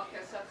the child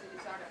care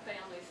subsidies are to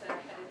families that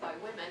are headed by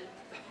women,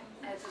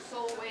 as a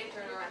sole wage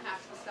earner and has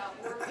to stop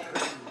working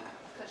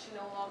because she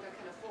no longer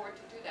can afford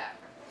to do that.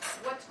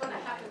 What's going to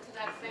happen to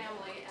that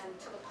family and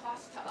to the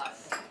cost to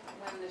us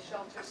when the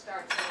shelter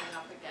starts going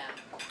up again?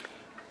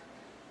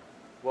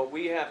 What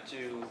we have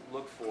to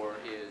look for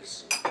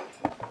is,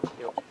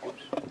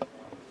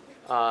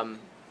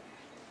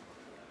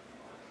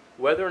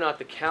 whether or not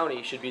the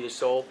county should be the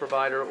sole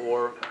provider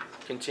or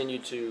continue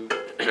to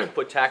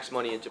put tax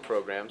money into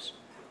programs,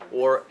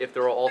 or if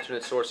there are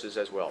alternate sources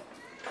as well.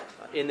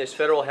 In this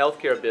federal health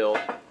care bill,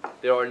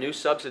 there are new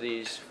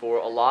subsidies for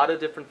a lot of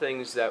different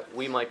things that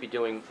we might be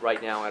doing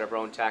right now out of our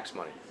own tax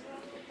money.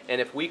 And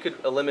if we could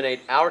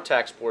eliminate our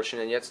tax portion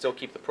and yet still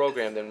keep the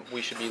program, then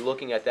we should be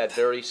looking at that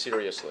very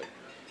seriously,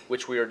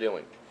 which we are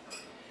doing.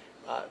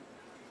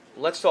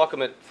 Let's talk a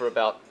minute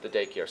about the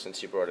daycare,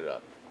 since you brought it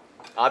up.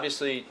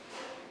 Obviously,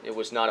 it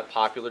was not a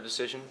popular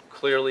decision.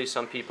 Clearly,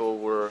 some people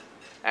were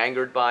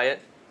angered by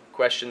it,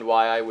 questioned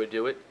why I would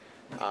do it.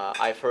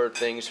 I've heard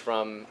things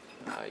from,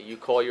 you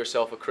call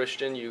yourself a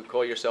Christian, you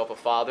call yourself a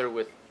father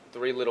with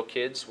 3 little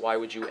kids, why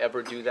would you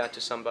ever do that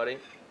to somebody?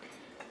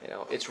 You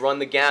know, it's run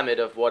the gamut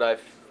of what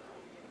I've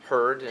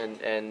heard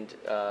and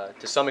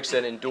to some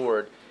extent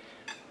endured.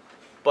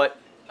 But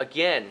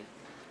again,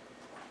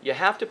 you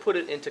have to put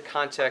it into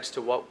context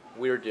to what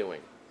we're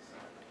doing.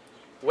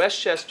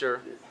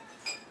 Westchester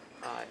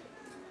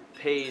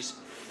pays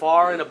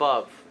far and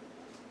above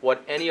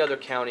what any other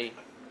county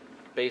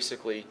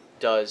basically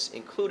does,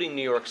 including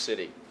New York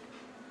City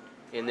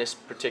in this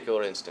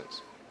particular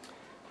instance.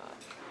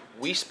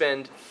 We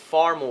spend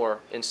far more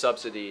in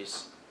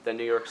subsidies than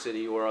New York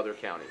City or other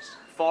counties.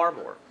 Far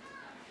more.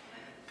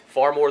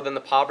 Far more than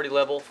the poverty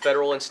level,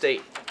 federal and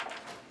state.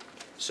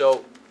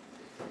 So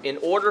in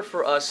order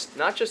for us,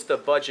 not just the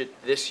budget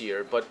this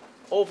year, but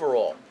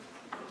overall,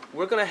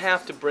 we're going to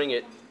have to bring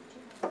it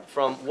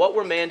from what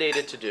we're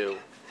mandated to do.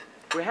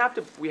 We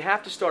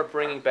have to start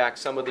bringing back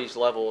some of these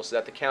levels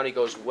that the county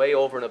goes way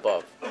over and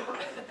above.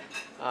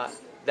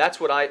 That's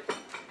what I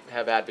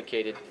have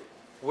advocated.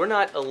 We're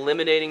not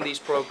eliminating these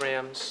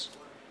programs.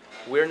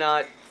 We're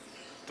not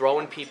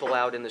throwing people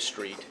out in the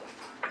street.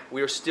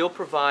 We are still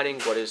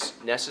providing what is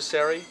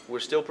necessary. We're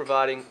still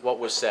providing what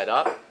was set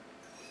up.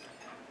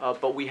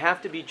 But we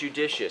have to be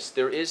judicious.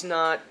 There is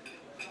not,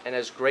 and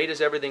as great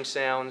as everything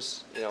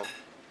sounds, you know,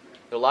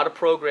 there are a lot of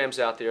programs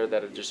out there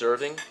that are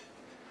deserving.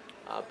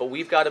 But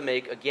we've got to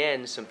make,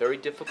 again, some very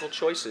difficult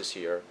choices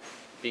here,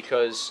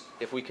 because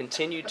if we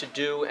continue to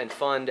do and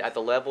fund at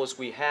the levels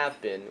we have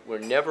been, we're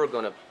never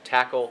going to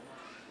tackle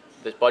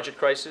the budget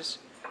crisis.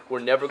 We're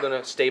never going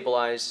to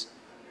stabilize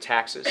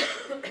taxes.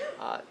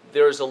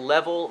 There's a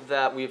level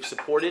that we've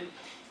supported,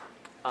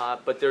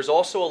 but there's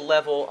also a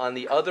level on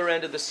the other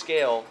end of the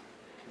scale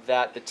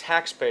that the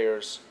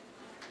taxpayers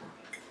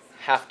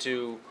have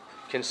to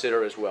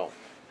consider as well.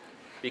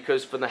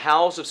 Because from the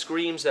howls of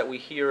screams that we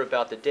hear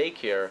about the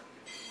daycare,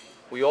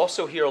 we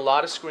also hear a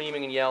lot of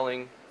screaming and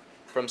yelling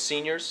from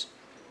seniors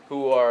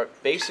who are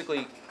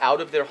basically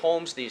out of their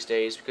homes these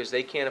days because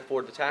they can't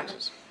afford the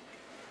taxes.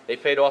 They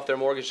paid off their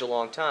mortgage a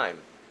long time.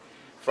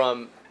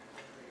 From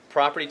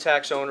property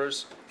tax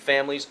owners,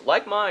 families,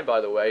 like mine, by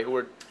the way, who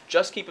are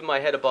just keeping my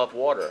head above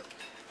water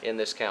in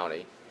this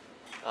county.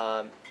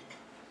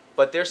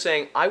 But they're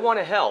saying, I want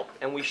to help,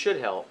 and we should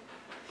help.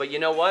 But you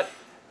know what?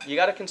 You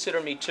got to consider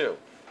me too,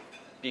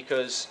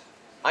 because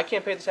I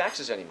can't pay the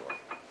taxes anymore.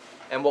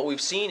 And what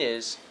we've seen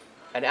is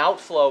an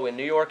outflow in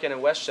New York and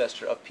in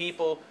Westchester of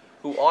people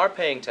who are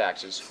paying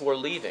taxes, who are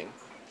leaving.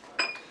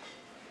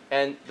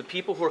 And the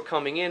people who are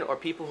coming in are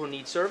people who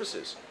need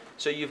services.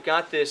 So you've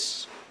got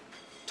this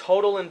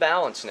total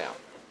imbalance now.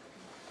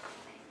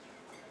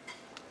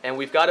 And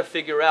we've got to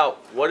figure out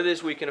what it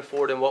is we can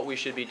afford and what we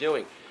should be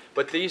doing.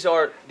 But these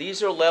are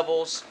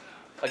levels,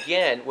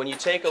 again, when you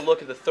take a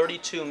look at the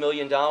 $32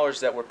 million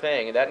that we're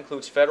paying, and that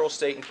includes federal,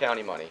 state, and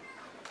county money,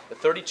 the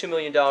 $32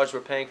 million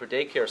we're paying for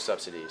daycare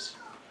subsidies,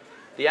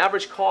 the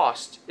average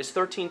cost is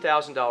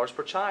 $13,000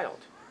 per child.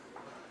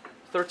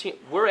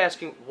 We're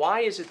asking,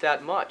 why is it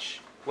that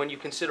much? When you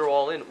consider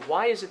all in,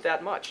 why is it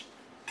that much?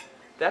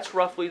 That's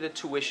roughly the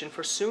tuition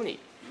for SUNY.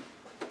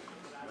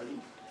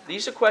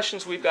 These are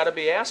questions we've got to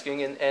be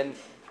asking and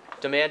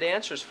demand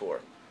answers for.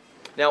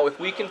 Now, if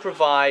we can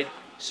provide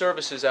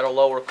services at a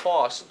lower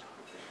cost,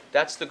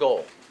 that's the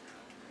goal.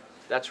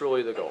 That's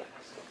really the goal.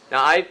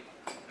 Now,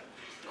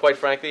 quite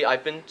frankly,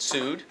 I've been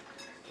sued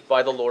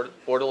by the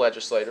Board of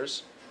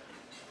Legislators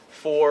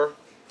for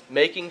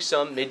making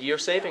some mid-year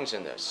savings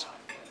in this.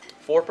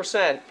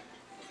 4%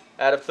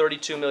 out of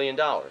 $32 million.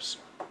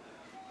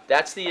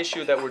 That's the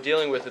issue that we're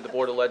dealing with at the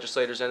Board of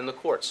Legislators and in the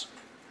courts.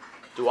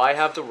 Do I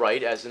have the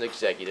right as an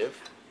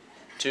executive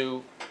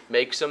to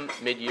make some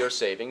mid-year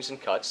savings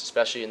and cuts,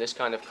 especially in this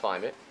kind of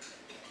climate?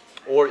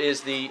 Or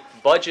is the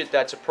budget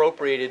that's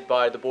appropriated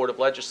by the Board of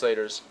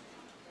Legislators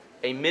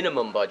a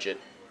minimum budget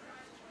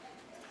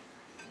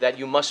that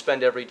you must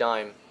spend every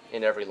dime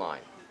in every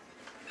line?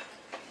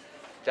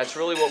 That's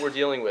really what we're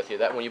dealing with here.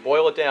 That when you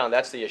boil it down,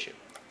 that's the issue.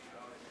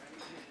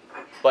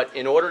 But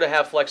in order to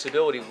have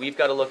flexibility, we've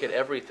got to look at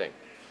everything.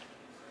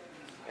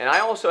 And I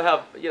also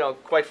have,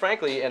 quite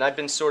frankly, and I've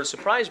been sort of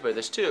surprised by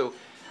this too,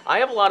 I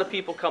have a lot of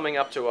people coming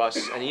up to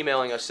us and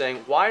emailing us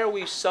saying, why are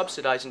we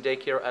subsidizing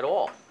daycare at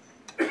all?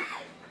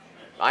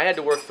 I had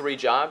to work 3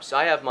 jobs.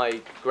 I have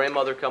my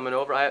grandmother coming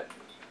over.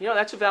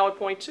 That's a valid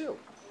point too.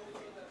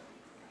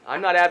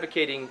 I'm not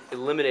advocating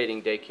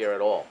eliminating daycare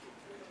at all.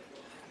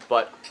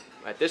 But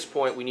at this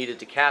point, we needed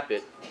to cap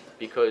it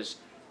because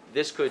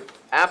this could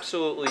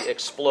absolutely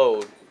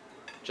explode,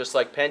 just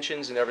like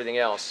pensions and everything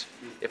else,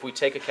 if we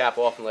take a cap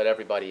off and let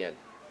everybody in.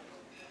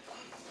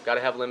 Got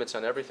to have limits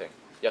on everything.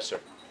 Yes, sir.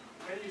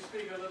 Can you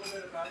speak a little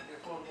bit about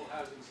the affordable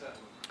housing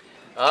settlement?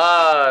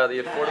 Ah, the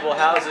affordable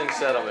housing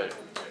settlement.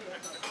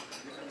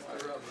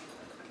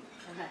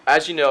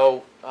 As you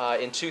know,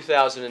 in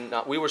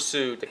 2009, we were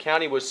sued, the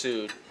county was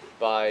sued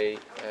by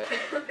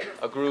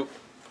a group,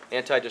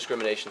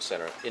 Anti-Discrimination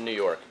Center in New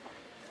York,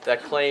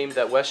 that claimed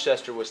that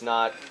Westchester was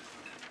not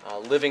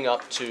living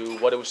up to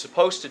what it was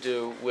supposed to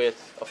do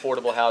with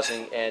affordable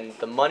housing and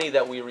the money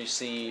that we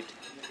received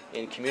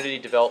in community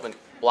development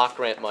block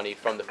grant money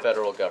from the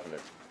federal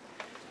government.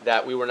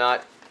 That we were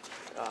not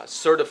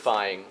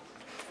certifying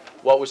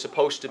what was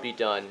supposed to be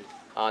done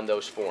on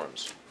those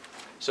forms.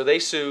 So they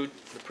sued.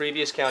 The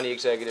previous county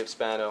executive,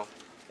 Spano,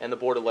 and the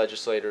Board of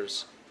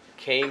Legislators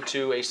came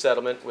to a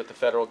settlement with the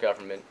federal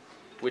government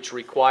which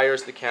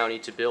requires the county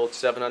to build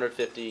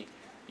 750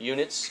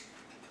 units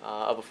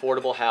of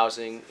affordable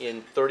housing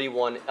in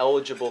 31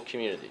 eligible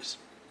communities,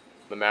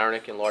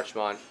 Mamaroneck and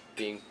Larchmont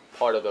being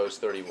part of those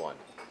 31.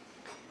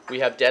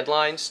 We have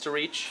deadlines to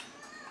reach.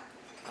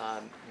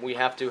 We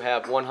have to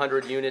have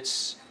 100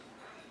 units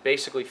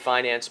basically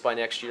financed by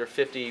next year,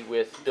 50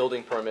 with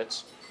building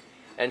permits.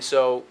 And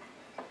so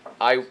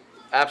I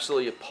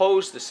absolutely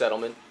oppose the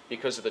settlement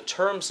because of the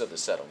terms of the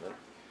settlement,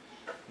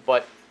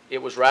 but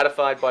it was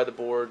ratified by the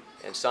board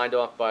and signed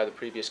off by the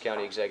previous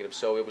county executive.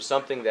 So it was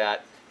something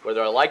that,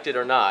 whether I liked it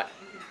or not,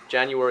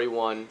 January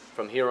 1,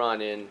 from here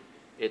on in,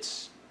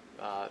 it's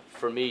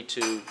for me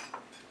to,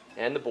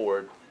 and the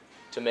board,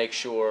 to make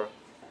sure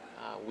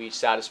we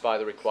satisfy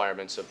the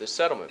requirements of this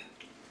settlement.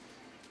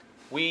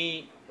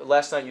 We,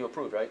 last night you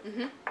approved, right?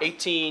 Mm-hmm.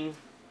 18,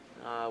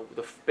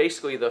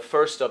 basically the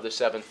first of the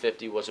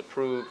 750 was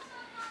approved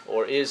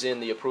or is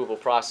in the approval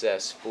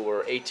process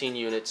for 18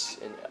 units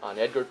on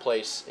Edgar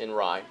Place in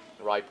Rye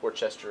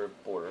Portchester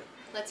border.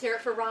 Let's hear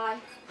it for Rye.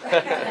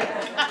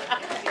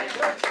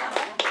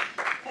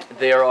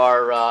 There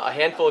are a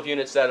handful of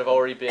units that have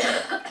already been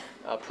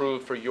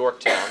approved for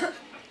Yorktown.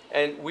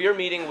 And we are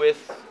meeting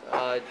with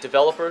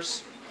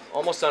developers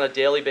almost on a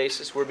daily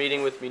basis. We're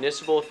meeting with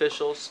municipal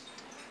officials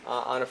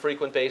on a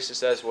frequent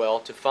basis as well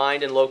to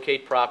find and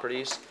locate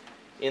properties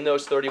in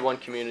those 31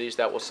 communities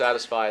that will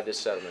satisfy this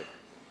settlement.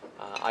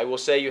 I will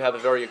say you have a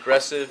very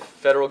aggressive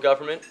federal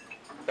government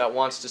that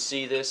wants to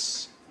see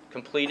this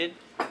completed,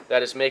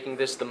 that is making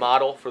this the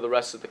model for the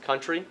rest of the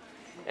country.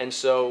 And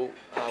so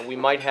we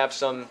might have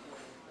some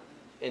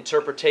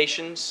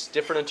interpretations,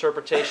 different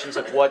interpretations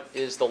of what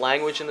is the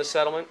language in the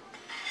settlement,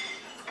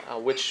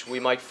 which we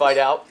might fight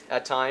out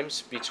at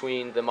times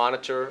between the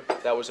monitor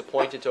that was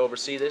appointed to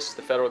oversee this,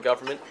 the federal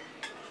government.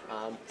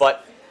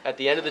 But at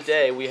the end of the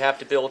day, we have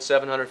to build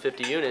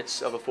 750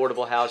 units of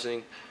affordable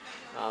housing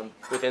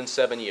within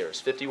 7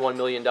 years. $51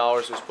 million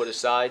was put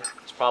aside.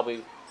 It's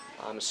probably,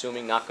 I'm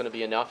assuming, not going to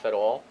be enough at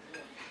all.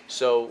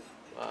 So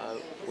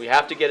we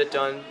have to get it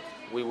done.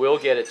 We will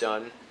get it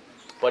done.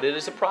 But it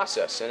is a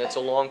process, and it's a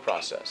long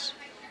process.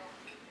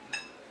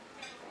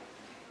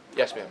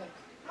 Yes, ma'am.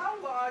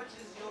 How large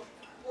is your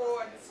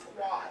fraud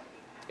squad?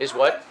 Is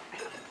what?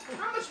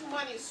 How much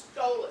money is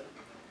stolen?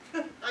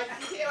 I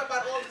hear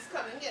about all this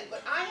coming in,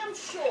 but I am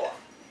sure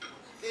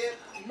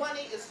that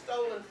money is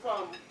stolen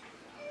from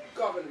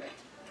government.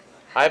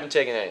 I haven't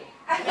taken any.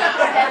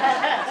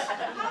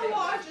 How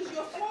large is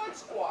your fraud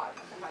squad?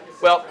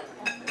 Well,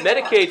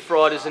 Medicaid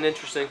fraud is an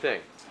interesting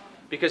thing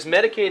because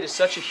Medicaid is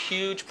such a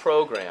huge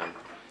program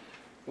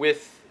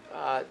with,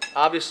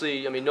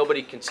 obviously, I mean,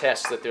 nobody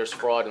contests that there's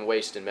fraud and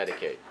waste in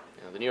Medicaid.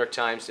 You know, the New York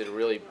Times did a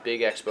really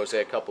big expose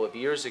a couple of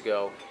years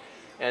ago,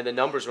 and the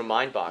numbers were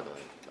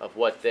mind-boggling of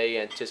what they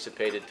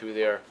anticipated through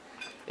their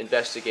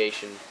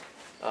investigation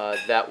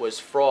that was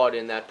fraud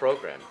in that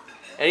program.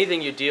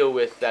 Anything you deal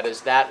with that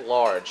is that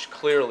large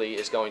clearly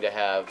is going to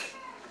have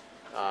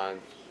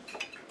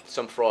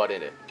some fraud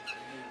in it.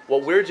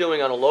 What we're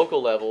doing on a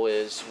local level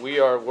is we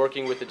are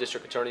working with the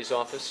district attorney's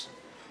office.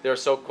 There are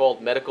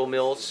so-called medical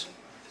mills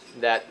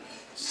that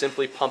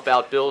simply pump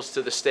out bills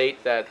to the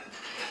state that,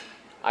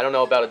 I don't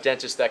know about a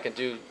dentist that can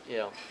do, you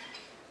know,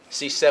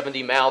 see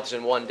 70 mouths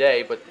in one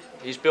day, but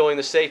he's billing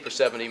the state for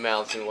 70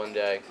 mouths in one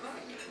day.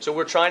 So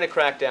we're trying to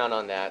crack down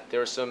on that.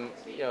 There's some,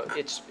 you know,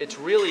 it's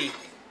really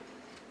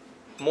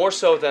more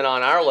so than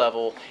on our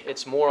level,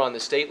 it's more on the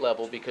state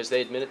level because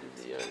they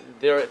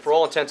for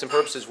all intents and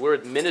purposes, we're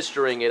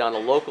administering it on a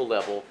local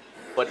level,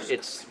 but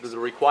the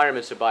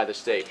requirements are by the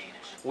state.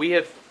 We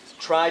have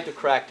tried to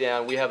crack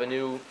down. We have a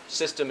new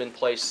system in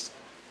place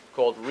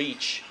called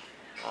REACH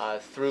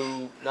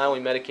through not only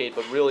Medicaid,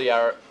 but really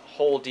our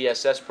whole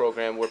DSS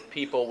program where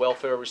people,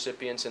 welfare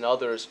recipients and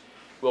others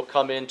will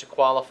come in to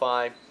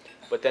qualify,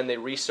 but then they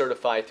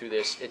recertify through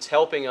this. It's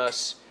helping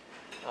us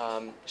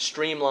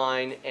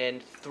streamline,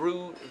 and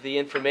through the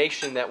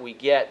information that we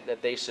get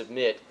that they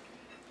submit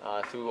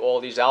through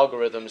all these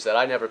algorithms that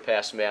I never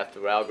passed math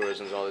through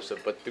algorithms and all this stuff,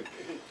 but the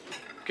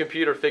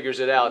computer figures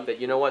it out that,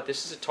 you know what,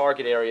 this is a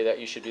target area that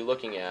you should be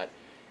looking at,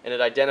 and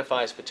it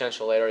identifies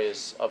potential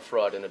areas of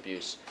fraud and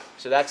abuse.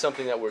 So that's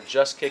something that we're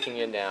just kicking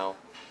in now,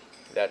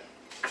 that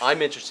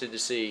I'm interested to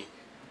see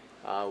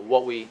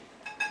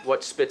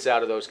what spits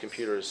out of those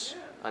computers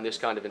on this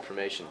kind of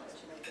information.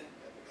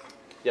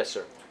 Yes,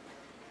 sir.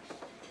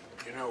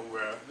 You know,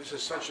 this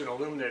is such an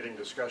illuminating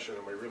discussion,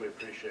 and we really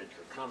appreciate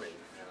your coming.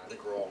 And I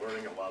think we're all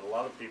learning a lot. A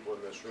lot of people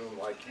in this room,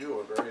 like you,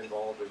 are very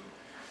involved in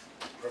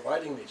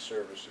providing these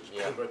services.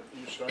 Yeah. But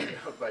you started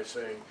out by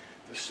saying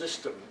the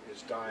system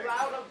is dying.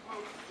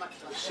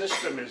 The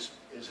system is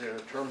in a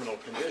terminal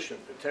condition,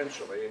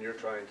 potentially, and you're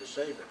trying to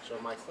save it. So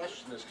my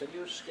question is, can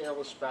you scale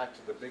us back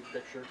to the big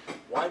picture?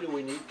 Why do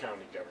we need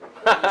county government?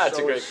 What is That's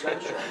so a great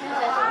essential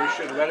that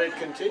we should let it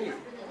continue?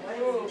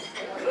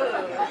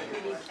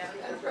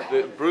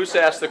 Bruce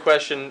asked the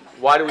question,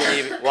 why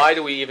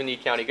do we even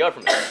need county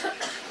government?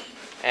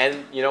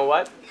 And you know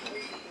what?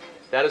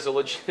 That is a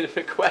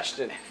legitimate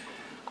question.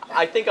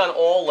 I think on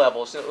all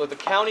levels, the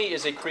county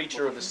is a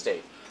creature of the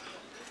state.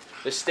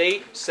 The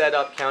state set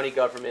up county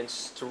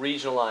governments to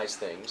regionalize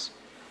things.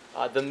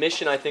 The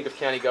mission, I think, of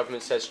county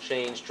governments has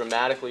changed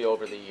dramatically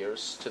over the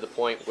years to the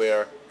point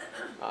where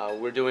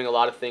we're doing a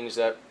lot of things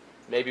that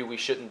maybe we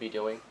shouldn't be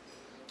doing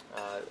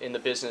in the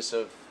business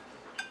of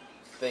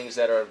things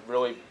that are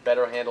really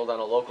better handled on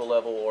a local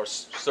level, or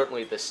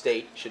certainly the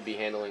state should be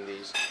handling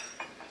these.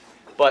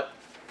 But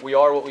we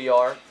are what we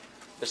are.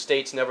 The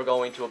state's never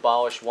going to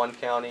abolish one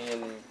county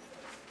and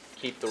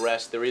keep the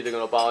rest. They're either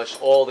going to abolish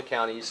all the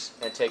counties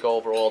and take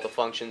over all the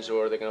functions,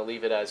 or they're going to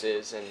leave it as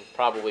is and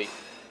probably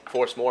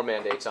force more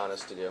mandates on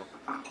us to do.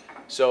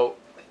 So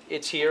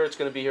it's here. It's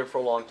going to be here for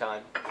a long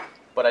time.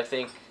 But I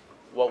think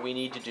what we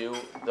need to do,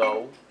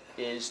 though,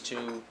 is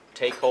to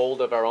take hold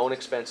of our own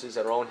expenses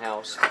at our own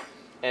house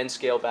and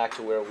scale back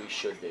to where we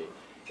should be.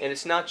 And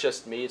it's not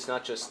just me. It's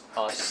not just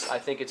us. I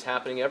think it's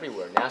happening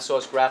everywhere.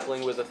 Nassau's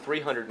grappling with a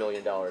 $300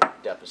 million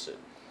deficit.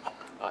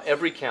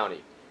 Every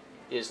county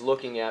is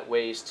looking at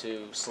ways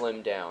to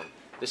slim down.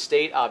 The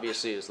state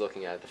obviously is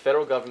looking at it. The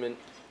federal government,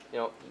 you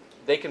know,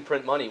 they can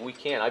print money. We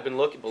can't. I've been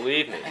looking,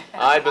 believe me,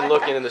 I've been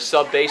looking in the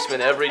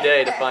sub-basement every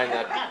day to find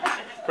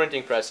that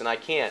printing press, and I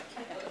can't.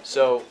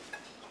 So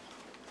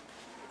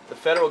the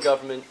federal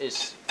government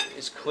is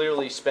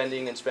clearly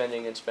spending and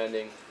spending and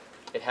spending.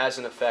 It has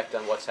an effect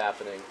on what's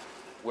happening.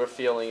 We're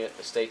feeling it.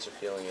 The states are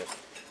feeling it.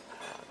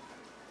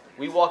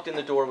 We walked in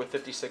the door with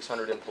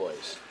 5,600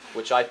 employees,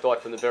 which I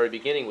thought from the very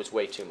beginning was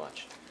way too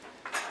much.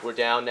 We're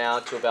down now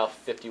to about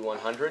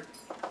 5,100,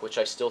 which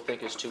I still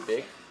think is too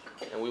big,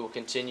 and we will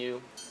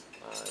continue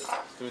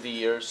through the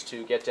years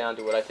to get down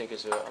to what I think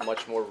is a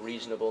much more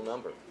reasonable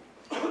number.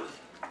 A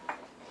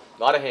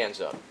lot of hands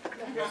up.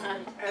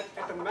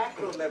 At the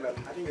macro level,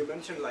 I think you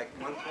mentioned like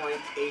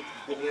 $1.8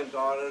 billion,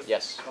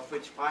 Yes. of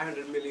which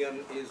 $500 million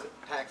is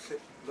tax,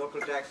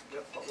 local tax,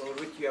 over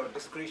which you have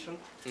discretion.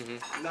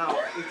 Mm-hmm. Now,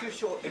 if you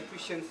show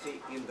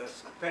efficiency in the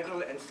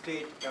federal and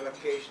state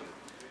allocation,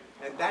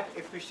 and that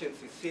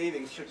efficiency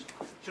savings,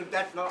 should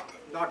that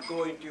not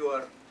go into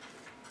your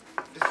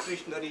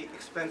discretionary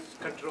expense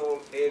control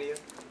area?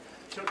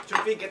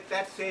 Should we get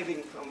that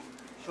saving from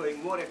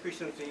showing more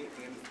efficiency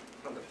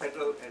from the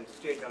federal and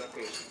state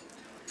allocation?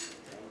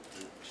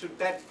 Should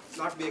that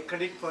not be a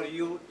credit for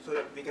you so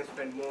that we can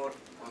spend more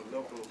on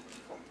local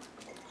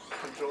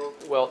control?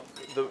 Well,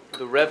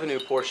 the revenue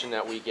portion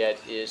that we get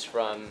is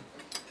from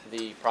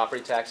the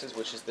property taxes,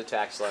 which is the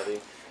tax levy,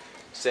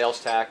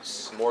 sales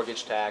tax,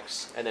 mortgage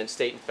tax, and then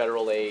state and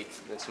federal aid,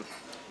 and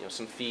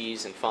some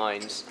fees and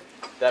fines.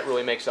 That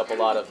really makes up a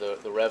lot of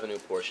the revenue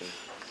portion.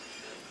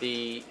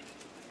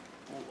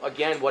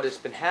 Again, what has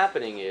been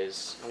happening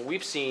is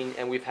we've seen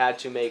and we've had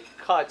to make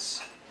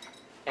cuts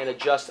and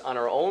adjust on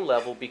our own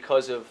level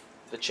because of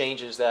the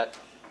changes that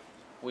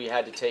we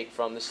had to take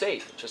from the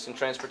state, just in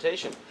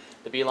transportation.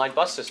 The Beeline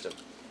bus system.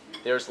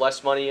 There's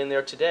less money in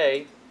there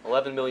today,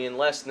 11 million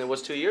less than there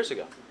was 2 years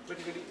ago. But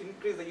you could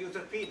increase the user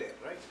fee there,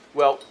 right?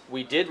 Well,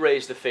 we did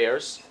raise the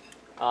fares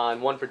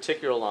on one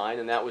particular line,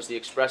 and that was the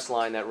express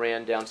line that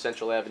ran down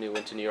Central Avenue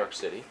into New York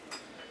City.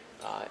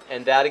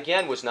 And that,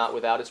 again, was not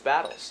without its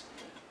battles.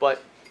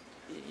 But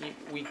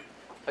we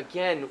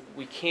can't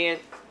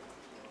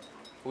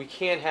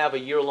have a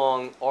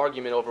year-long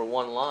argument over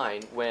one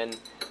line when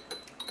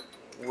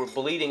we're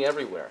bleeding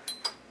everywhere.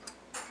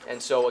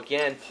 And so,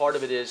 again, part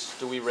of it is,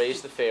 do we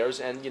raise the fares?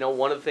 And,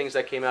 one of the things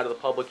that came out of the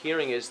public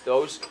hearing is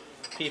those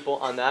people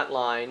on that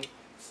line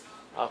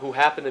who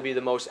happen to be the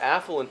most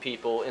affluent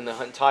people in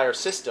the entire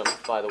system,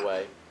 by the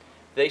way,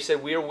 they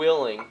said, we're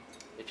willing,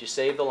 if you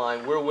save the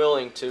line, we're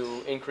willing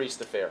to increase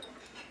the fare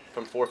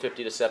from $4.50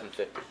 to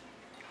 $7.50.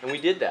 And we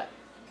did that.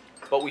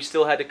 But we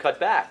still had to cut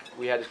back.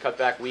 We had to cut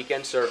back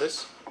weekend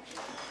service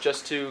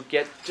just to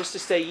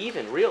stay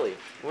even, really.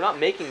 We're not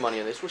making money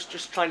on this. We're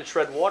just trying to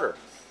tread water.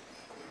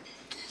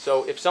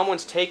 So if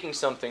someone's taking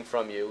something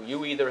from you,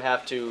 you either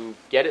have to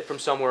get it from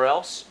somewhere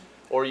else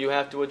or you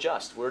have to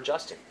adjust. We're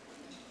adjusting.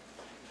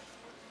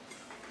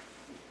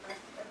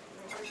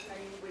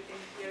 We've been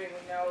hearing,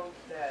 we know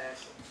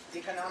the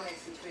economic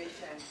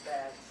situation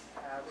that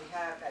we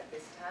have at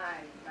this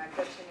time. My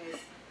question is,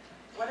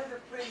 what are the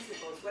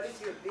principles, what is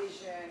your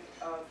vision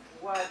of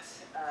what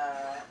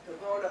the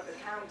role of the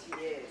county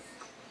is,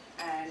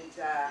 and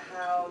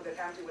how the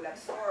county will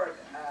absorb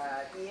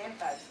the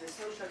impact, the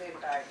social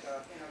impact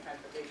of,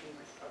 transportation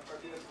for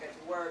people to get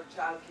to work,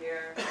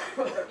 childcare,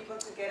 for people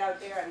to get out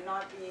there and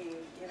not being,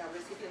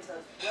 recipients of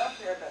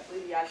welfare, but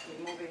really actually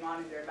moving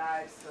on in their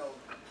lives. So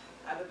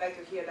I would like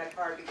to hear that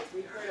part, because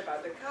we heard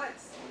about the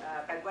cuts,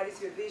 but what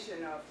is your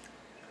vision of,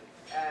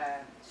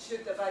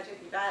 should the budget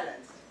be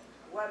balanced?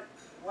 What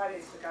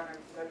is the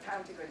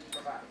county going to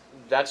provide?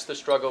 That's the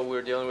struggle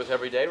we're dealing with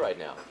every day right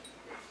now,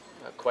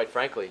 quite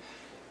frankly.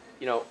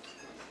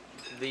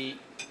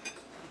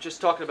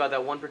 Just talking about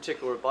that one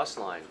particular bus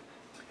line,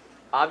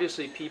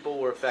 obviously people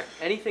were affected.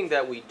 Anything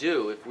that we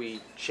do, if we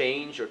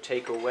change or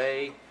take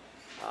away,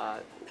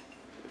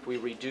 if we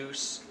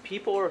reduce,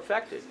 people are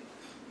affected.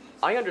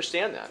 I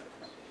understand that.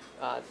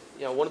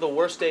 One of the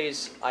worst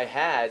days I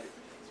had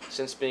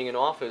since being in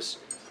office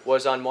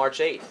was on March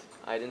 8th.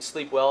 I didn't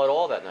sleep well at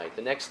all that night.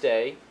 The next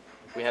day,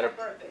 we had a...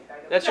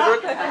 That's your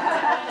birthday?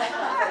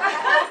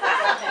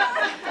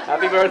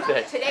 Happy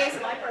birthday.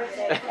 Today's my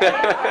birthday.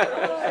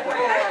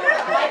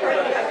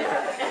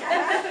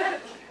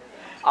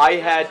 I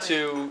had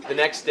to, the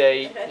next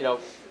day,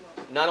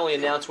 not only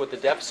announce what the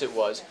deficit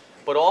was,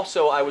 but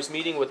also I was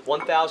meeting with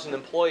 1,000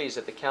 employees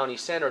at the county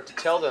center to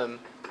tell them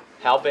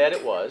how bad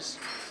it was,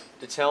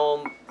 to tell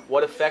them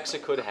what effects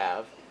it could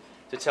have,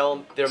 to tell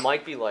them there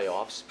might be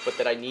layoffs, but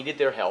that I needed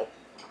their help.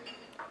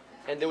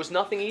 And there was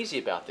nothing easy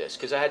about this,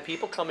 because I had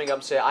people coming up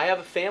and say, I have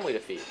a family to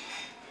feed.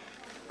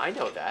 I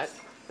know that.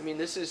 I mean,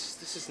 this is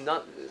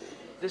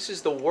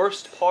the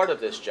worst part of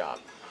this job.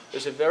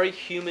 There's a very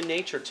human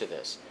nature to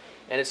this.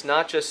 And it's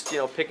not just,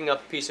 picking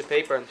up a piece of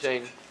paper and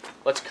saying,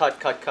 let's cut,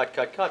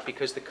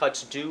 because the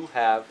cuts do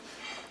have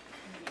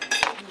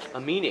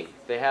a meaning.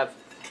 They have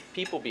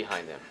people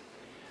behind them.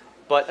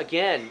 But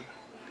again,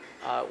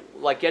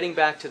 like getting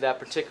back to that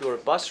particular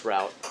bus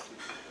route,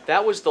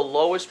 that was the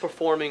lowest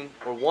performing,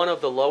 or one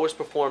of the lowest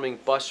performing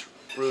bus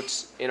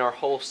routes in our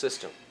whole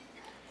system,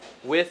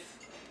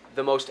 with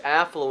the most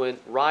affluent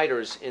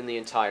riders in the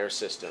entire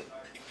system.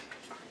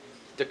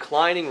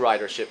 Declining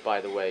ridership,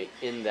 by the way,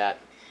 in that.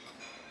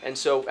 And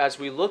so as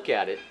we look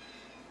at it,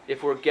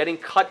 if we're getting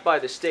cut by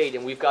the state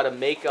and we've got to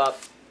make up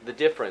the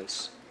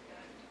difference,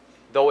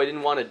 though I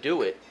didn't want to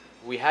do it,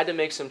 we had to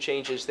make some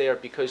changes there,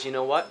 because you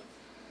know what?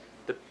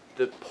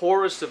 The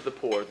poorest of the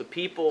poor, the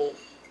people,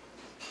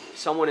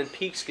 someone in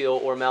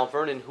Peekskill or Mount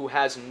Vernon who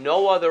has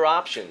no other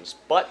options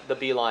but the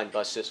Beeline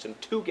bus system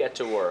to get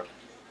to work,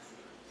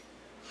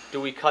 do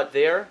we cut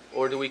there,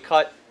 or do we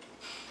cut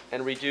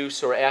and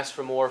reduce or ask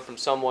for more from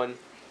someone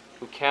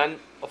who can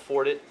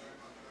afford it?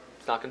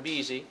 It's not going to be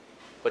easy,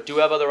 but do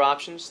have other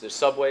options. There's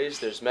subways,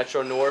 there's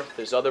Metro North,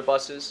 there's other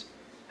buses.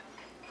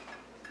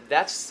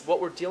 That's what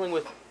we're dealing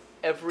with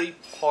every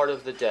part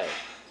of the day.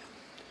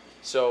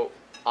 So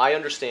I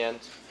understand,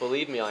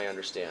 believe me, I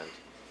understand.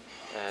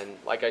 And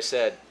like I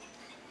said,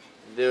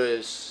 there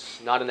is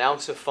not an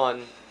ounce of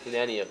fun in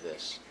any of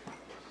this.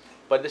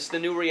 But it's the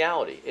new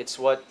reality. It's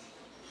what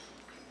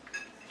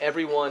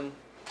everyone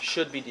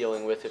should be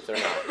dealing with if they're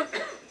not.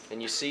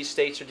 And you see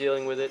states are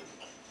dealing with it,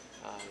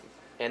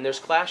 and there's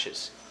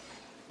clashes.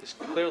 There's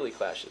clearly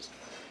clashes.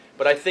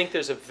 But I think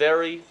there's a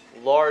very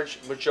large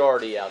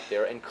majority out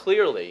there, and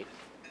clearly,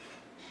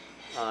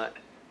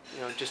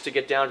 just to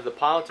get down to the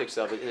politics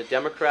of it, in a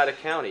Democratic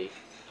county,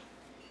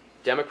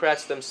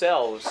 Democrats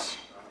themselves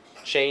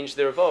changed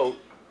their vote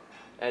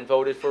and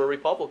voted for a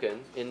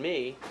Republican, in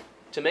me,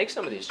 to make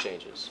some of these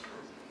changes.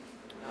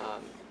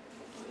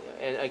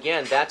 And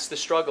again, that's the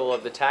struggle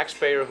of the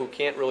taxpayer who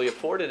can't really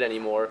afford it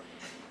anymore,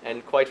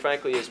 and quite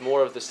frankly is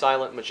more of the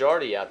silent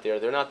majority out there.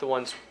 They're not the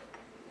ones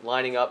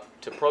lining up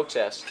to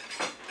protest.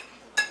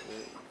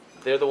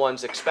 They're the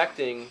ones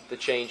expecting the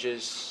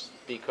changes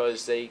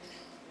because they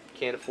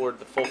can't afford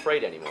the full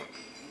freight anymore.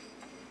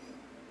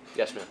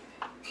 Yes, ma'am.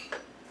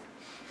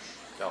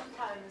 No.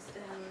 Sometimes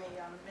in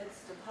the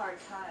midst of hard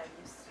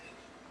times,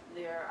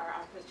 there are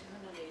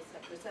opportunities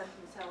that present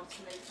themselves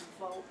to make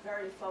some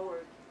very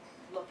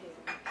forward-looking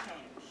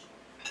change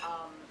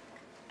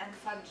and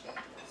fun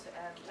changes.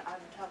 And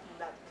I'm talking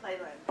about the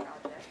Playland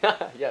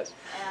project. Yes.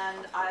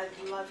 And I'd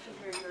love to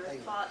hear your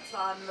thoughts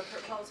on the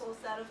proposals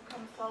that have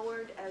come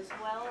forward, as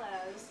well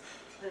as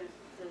the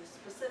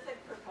specific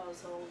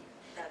proposal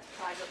that's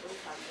privately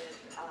funded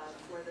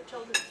for the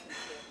Children's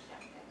Museum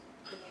campaign.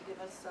 Can you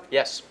give us some?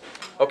 Yes.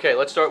 Okay,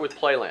 let's start with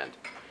Playland.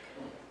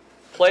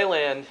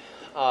 Playland,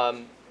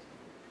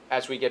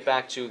 as we get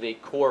back to the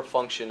core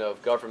function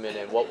of government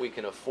and what we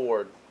can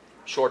afford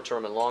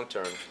short-term and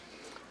long-term,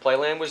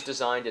 Playland was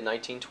designed in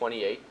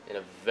 1928 in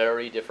a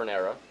very different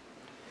era.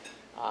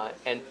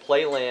 And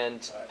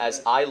Playland,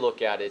 as I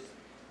look at it,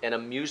 an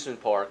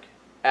amusement park,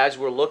 as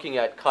we're looking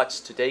at cuts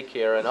to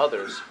daycare and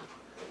others,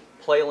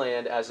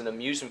 Playland as an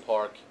amusement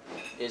park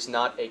is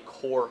not a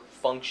core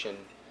function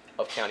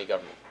of county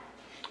government,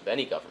 of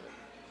any government.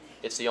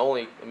 It's the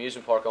only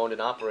amusement park owned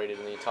and operated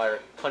in the entire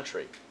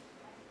country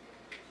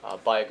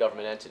by a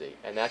government entity,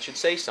 and that should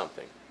say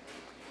something.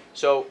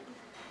 So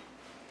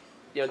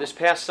this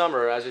past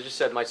summer, as I just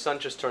said, my son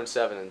just turned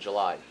 7 in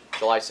July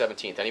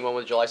 17th. Anyone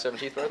with a July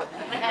 17th birthday?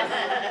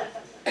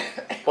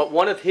 But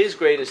one of his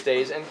greatest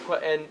days,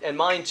 and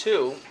mine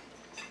too,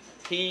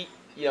 we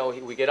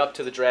get up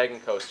to the Dragon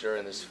Coaster,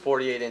 and there's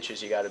 48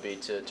 inches you got to be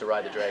to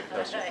ride the Dragon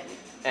Coaster.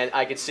 And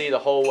I could see the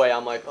whole way,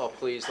 I'm like, oh,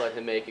 please let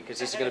him make it, because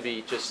this is going to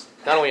be just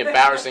not only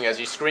embarrassing as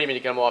he's screaming to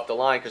come off the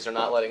line because they're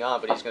not letting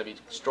on, but he's going to be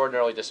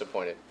extraordinarily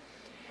disappointed.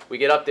 We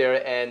get up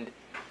there, and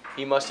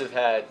he must have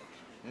had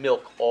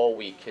milk all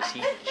week because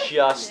he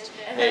just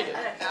hated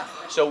it.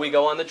 So we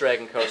go on the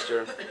Dragon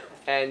Coaster,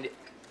 and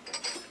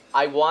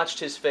I watched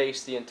his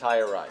face the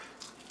entire ride.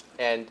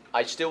 And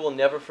I still will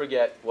never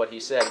forget what he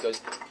said. He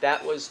goes,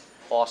 that was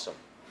awesome.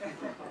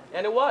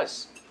 And it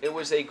was. It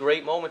was a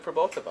great moment for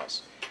both of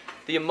us.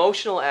 The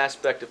emotional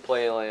aspect of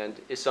Playland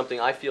is something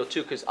I feel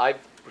too, because I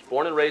was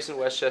born and raised in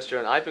Westchester,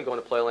 and I've been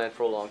going to Playland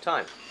for a long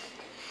time.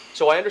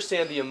 So I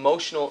understand the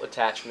emotional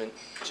attachment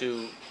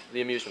to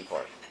the amusement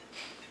park.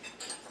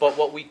 But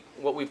what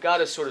we've got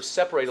to sort of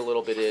separate a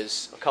little bit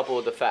is a couple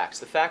of the facts.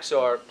 The facts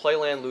are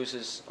Playland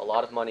loses a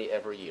lot of money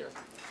every year.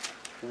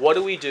 What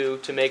do we do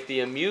to make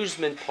the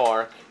amusement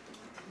park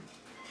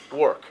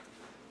work?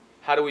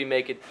 How do we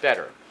make it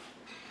better?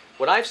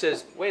 What I've said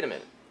is, wait a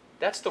minute,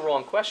 that's the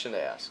wrong question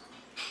to ask.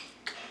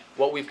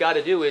 What we've got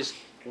to do is,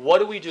 what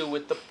do we do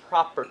with the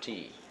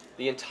property,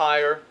 the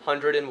entire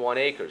 101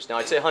 acres? Now,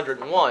 I'd say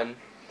 101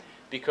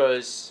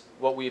 because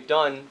what we've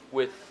done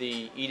with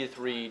the Edith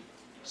Reed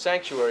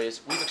Sanctuary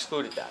is we've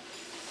excluded that.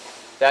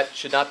 That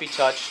should not be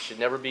touched, should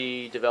never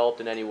be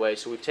developed in any way,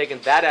 so we've taken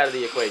that out of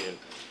the equation.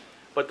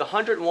 But the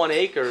 101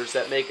 acres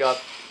that make up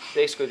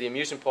basically the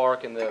amusement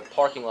park and the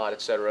parking lot,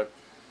 etc.,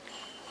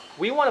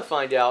 we want to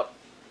find out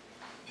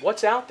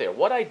what's out there,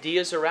 what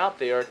ideas are out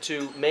there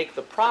to make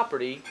the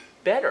property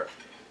better,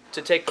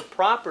 to take the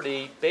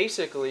property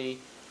basically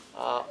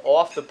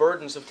off the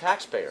burdens of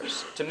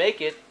taxpayers, to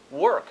make it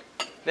work.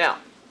 Now,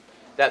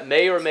 that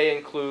may or may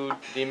include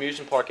the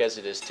amusement park as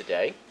it is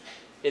today.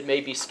 It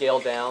may be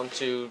scaled down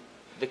to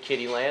the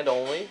kiddie land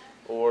only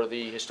or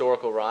the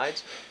historical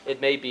rides.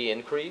 It may be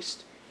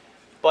increased.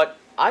 But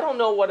I don't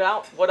know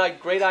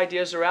what great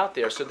ideas are out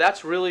there. So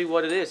that's really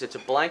what it is. It's a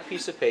blank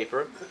piece of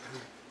paper.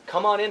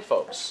 Come on in,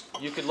 folks.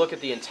 You could look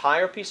at the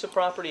entire piece of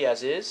property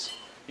as is.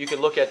 You could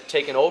look at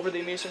taking over the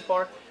amusement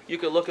park. You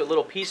could look at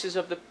little pieces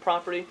of the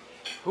property.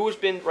 Who's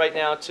been right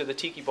now to the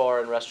Tiki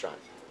Bar and Restaurant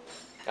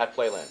at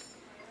Playland?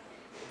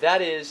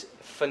 That is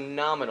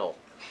phenomenal.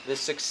 The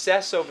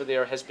success over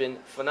there has been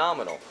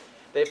phenomenal.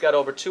 They've got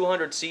over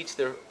 200 seats.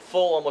 They're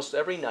full almost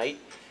every night.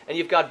 And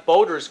you've got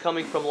boaters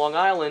coming from Long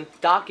Island,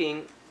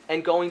 docking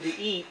and going to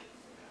eat,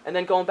 and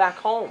then going back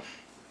home.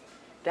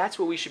 That's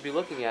what we should be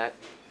looking at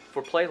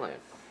for Playland.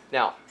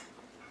 Now,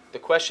 the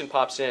question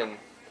pops in,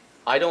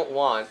 I don't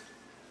want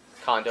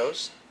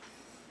condos,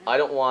 I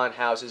don't want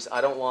houses, I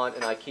don't want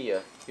an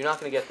IKEA. You're not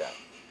going to get that.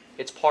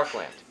 It's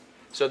parkland.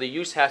 So the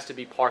use has to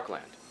be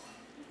parkland.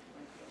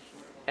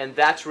 And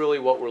that's really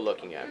what we're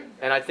looking at.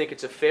 And I think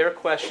it's a fair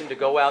question to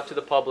go out to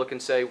the public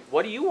and say,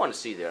 what do you want to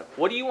see there?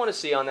 What do you want to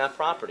see on that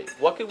property?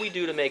 What could we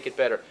do to make it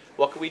better?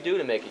 What could we do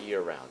to make it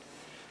year-round?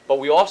 But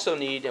we also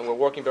need, and we're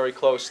working very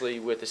closely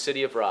with the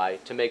City of Rye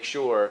to make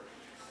sure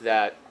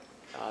that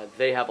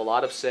they have a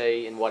lot of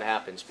say in what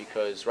happens,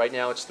 because right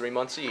now it's 3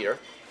 months a year.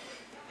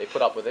 They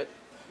put up with it.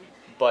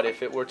 But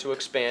if it were to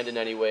expand in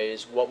any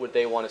ways, what would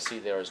they want to see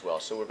there as well?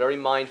 So we're very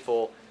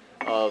mindful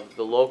of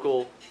the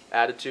local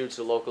attitudes,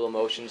 the local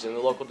emotions, and the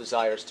local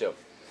desires too.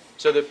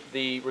 So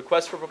the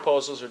requests for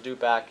proposals are due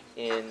back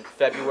in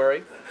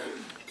February,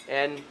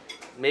 and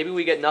maybe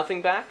we get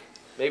nothing back,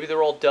 maybe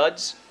they're all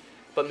duds,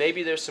 but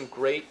maybe there's some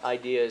great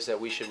ideas that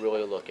we should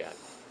really look at.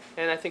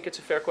 And I think it's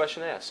a fair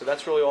question to ask, so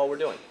that's really all we're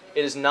doing.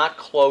 It is not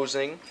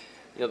closing.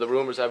 You know, the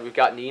rumors, we've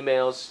gotten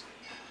emails.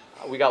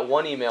 We got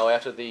one email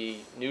after the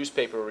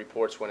newspaper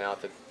reports went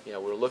out that, we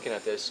were looking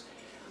at this.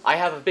 I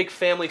have a big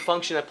family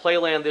function at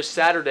Playland this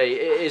Saturday.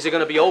 Is it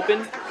going to be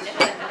open?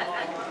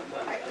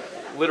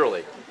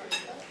 Literally.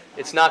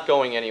 It's not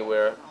going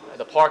anywhere.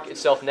 The park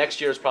itself next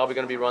year is probably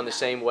going to be run the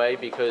same way,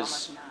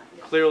 because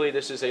clearly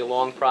this is a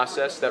long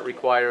process that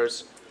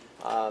requires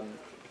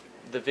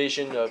the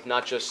vision of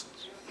not just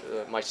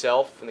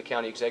myself and the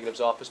county executive's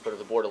office, but of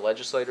the Board of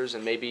Legislators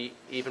and maybe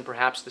even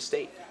perhaps the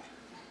state.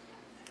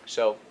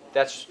 So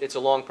it's a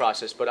long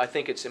process, but I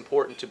think it's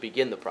important to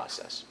begin the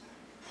process.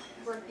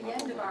 We're at the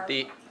end of our...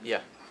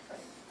 Yeah.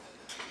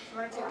 You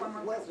want to take one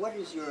more question? What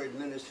is your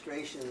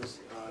administration's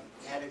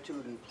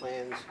attitude and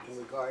plans in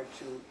regard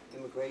to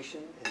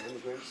immigration and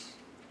immigrants?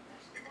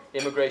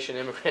 Immigration,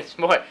 immigrants.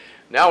 Boy,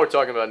 now we're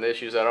talking about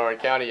issues that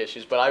aren't county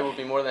issues, but I would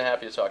be more than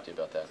happy to talk to you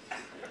about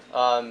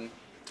that.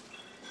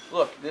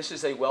 Look, this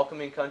is a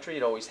welcoming country.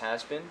 It always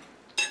has been.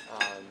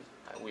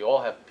 We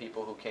all have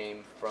people who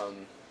came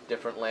from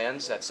different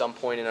lands at some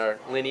point in our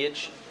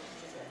lineage.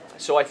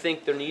 So I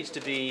think there needs to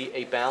be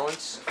a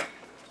balance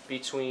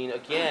between,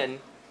 again,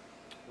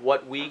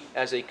 what we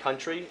as a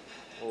country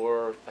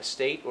or a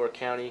state or a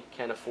county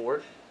can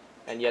afford,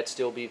 and yet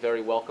still be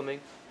very welcoming,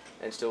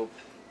 and still,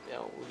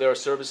 there are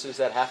services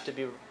that have to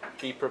be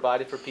be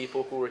provided for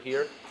people who are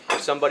here.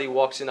 If somebody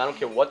walks in, I don't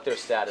care what their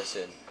status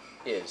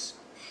is.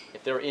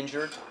 If they're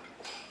injured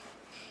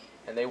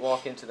and they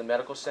walk into the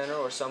medical center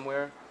or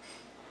somewhere,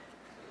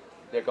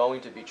 they're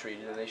going to be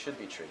treated, and they should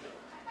be treated.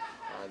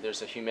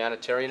 There's a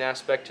humanitarian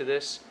aspect to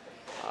this,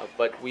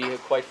 but we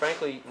have, quite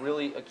frankly,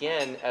 really,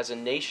 again, as a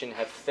nation,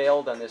 have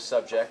failed on this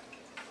subject.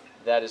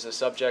 That is a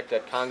subject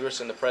that Congress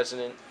and the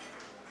President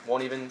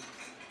won't even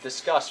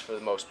discuss for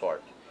the most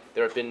part.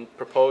 There have been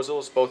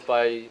proposals both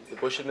by the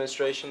Bush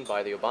administration,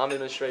 by the Obama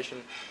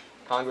administration.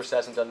 Congress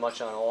hasn't done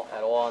much at all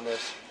on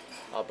this.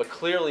 But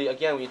clearly,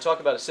 again, when you talk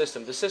about a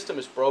system, the system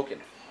is broken.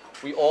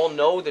 We all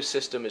know the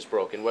system is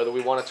broken, whether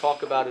we want to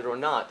talk about it or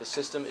not. The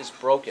system is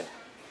broken.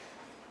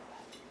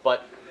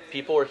 But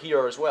people are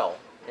here as well,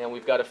 and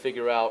we've got to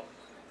figure out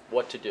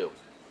what to do.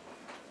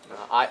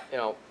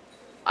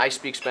 I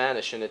speak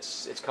Spanish, and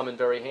it's come in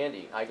very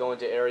handy. I go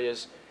into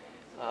areas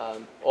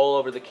all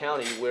over the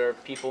county where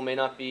people may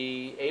not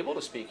be able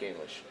to speak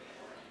English,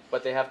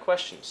 but they have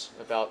questions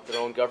about their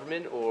own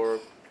government or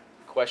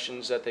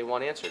questions that they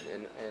want answered.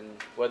 And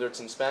whether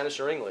it's in Spanish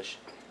or English,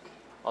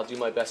 I'll do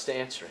my best to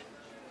answer it.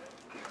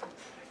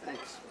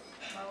 Thanks.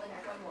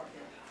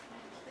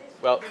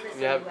 Well,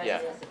 we have,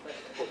 yeah.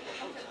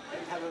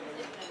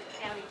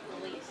 County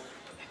police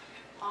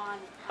on.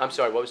 I'm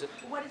sorry, what was it?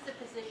 What is the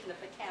position of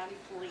the county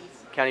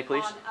police? County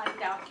police? On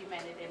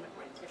undocumented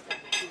immigrants?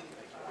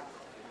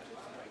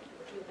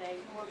 Do they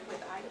work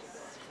with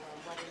ICE?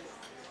 Or what is?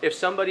 If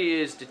somebody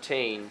is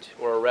detained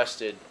or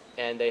arrested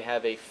and they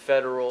have a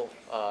federal,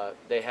 a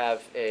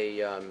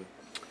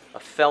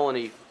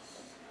felony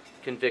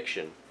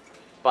conviction,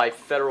 by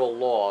federal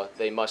law,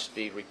 they must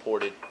be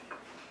reported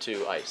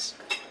to ICE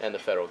and the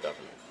federal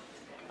government.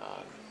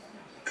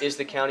 Is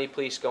the county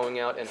police going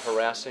out and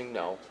harassing?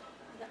 No.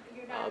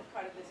 You're not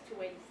part of this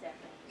 287.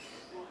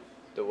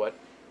 The what?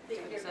 The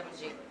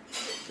 287G.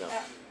 No.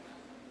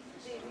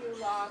 The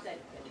new law that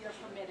you're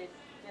permitted,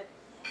 that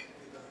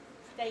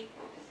state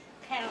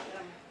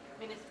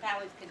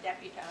municipalities can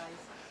deputize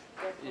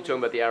their police. You're talking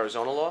about the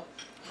Arizona law?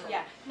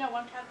 Yeah. No,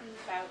 I'm talking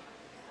about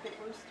the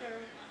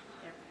Brewster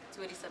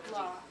 287G.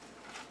 law.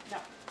 No.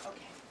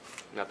 Okay.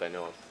 Not that I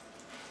know of.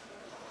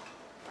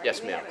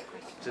 Yes, ma'am.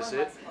 Is this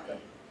it?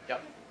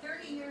 Yep.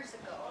 30 years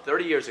ago,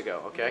 30 years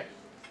ago, okay.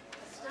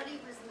 a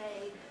study was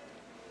made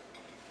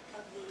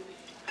of the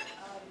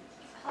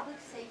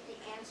public safety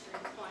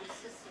answering point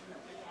system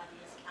that we have in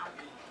this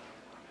county.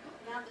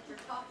 Now that you're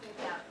talking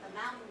about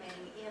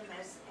amalgamating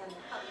EMS and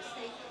the public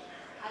safety,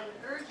 I would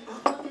urge you to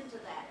look into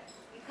that,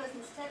 because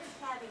instead of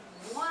having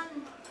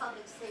one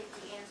public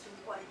safety answering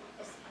point,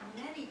 as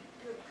many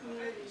good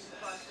communities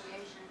across the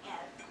nation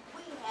had,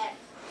 we had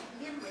to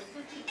begin with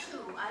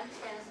 52. I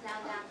understand it's now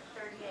down to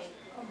 38.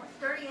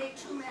 38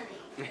 too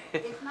many.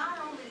 It's not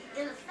only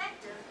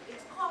ineffective,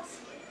 it's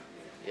costly.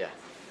 Yeah.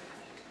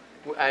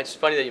 Well, it's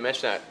funny that you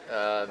mentioned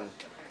that.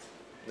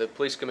 The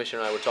police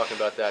commissioner and I were talking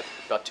about that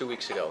about 2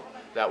 weeks ago.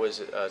 That was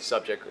a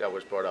subject that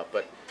was brought up.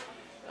 But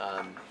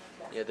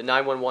yeah, the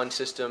 911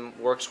 system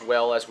works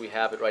well as we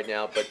have it right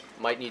now, but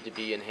might need to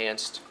be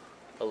enhanced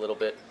a little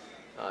bit.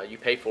 You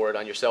pay for it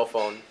on your cell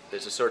phone.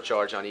 There's a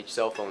surcharge on each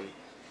cell phone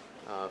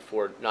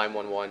for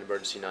 911,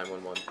 emergency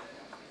 911.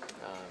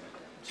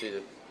 See,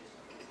 the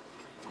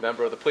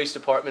member of the police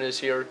department is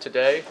here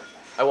today.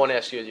 I won't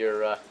ask you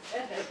your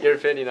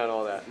opinion on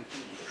all that.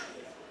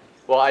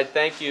 Well, I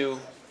thank you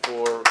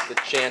for the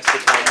chance to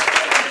come.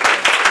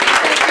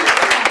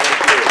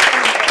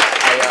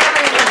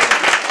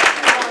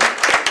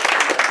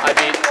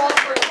 Thank you all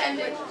for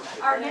attending.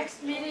 Our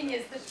next meeting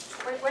is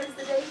what is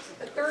the date?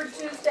 The third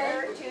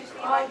Tuesday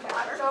of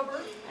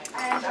October.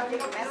 And we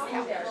will see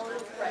you there.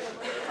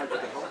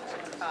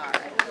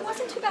 It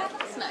wasn't too bad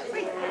last night.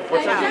 Thank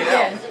you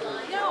again.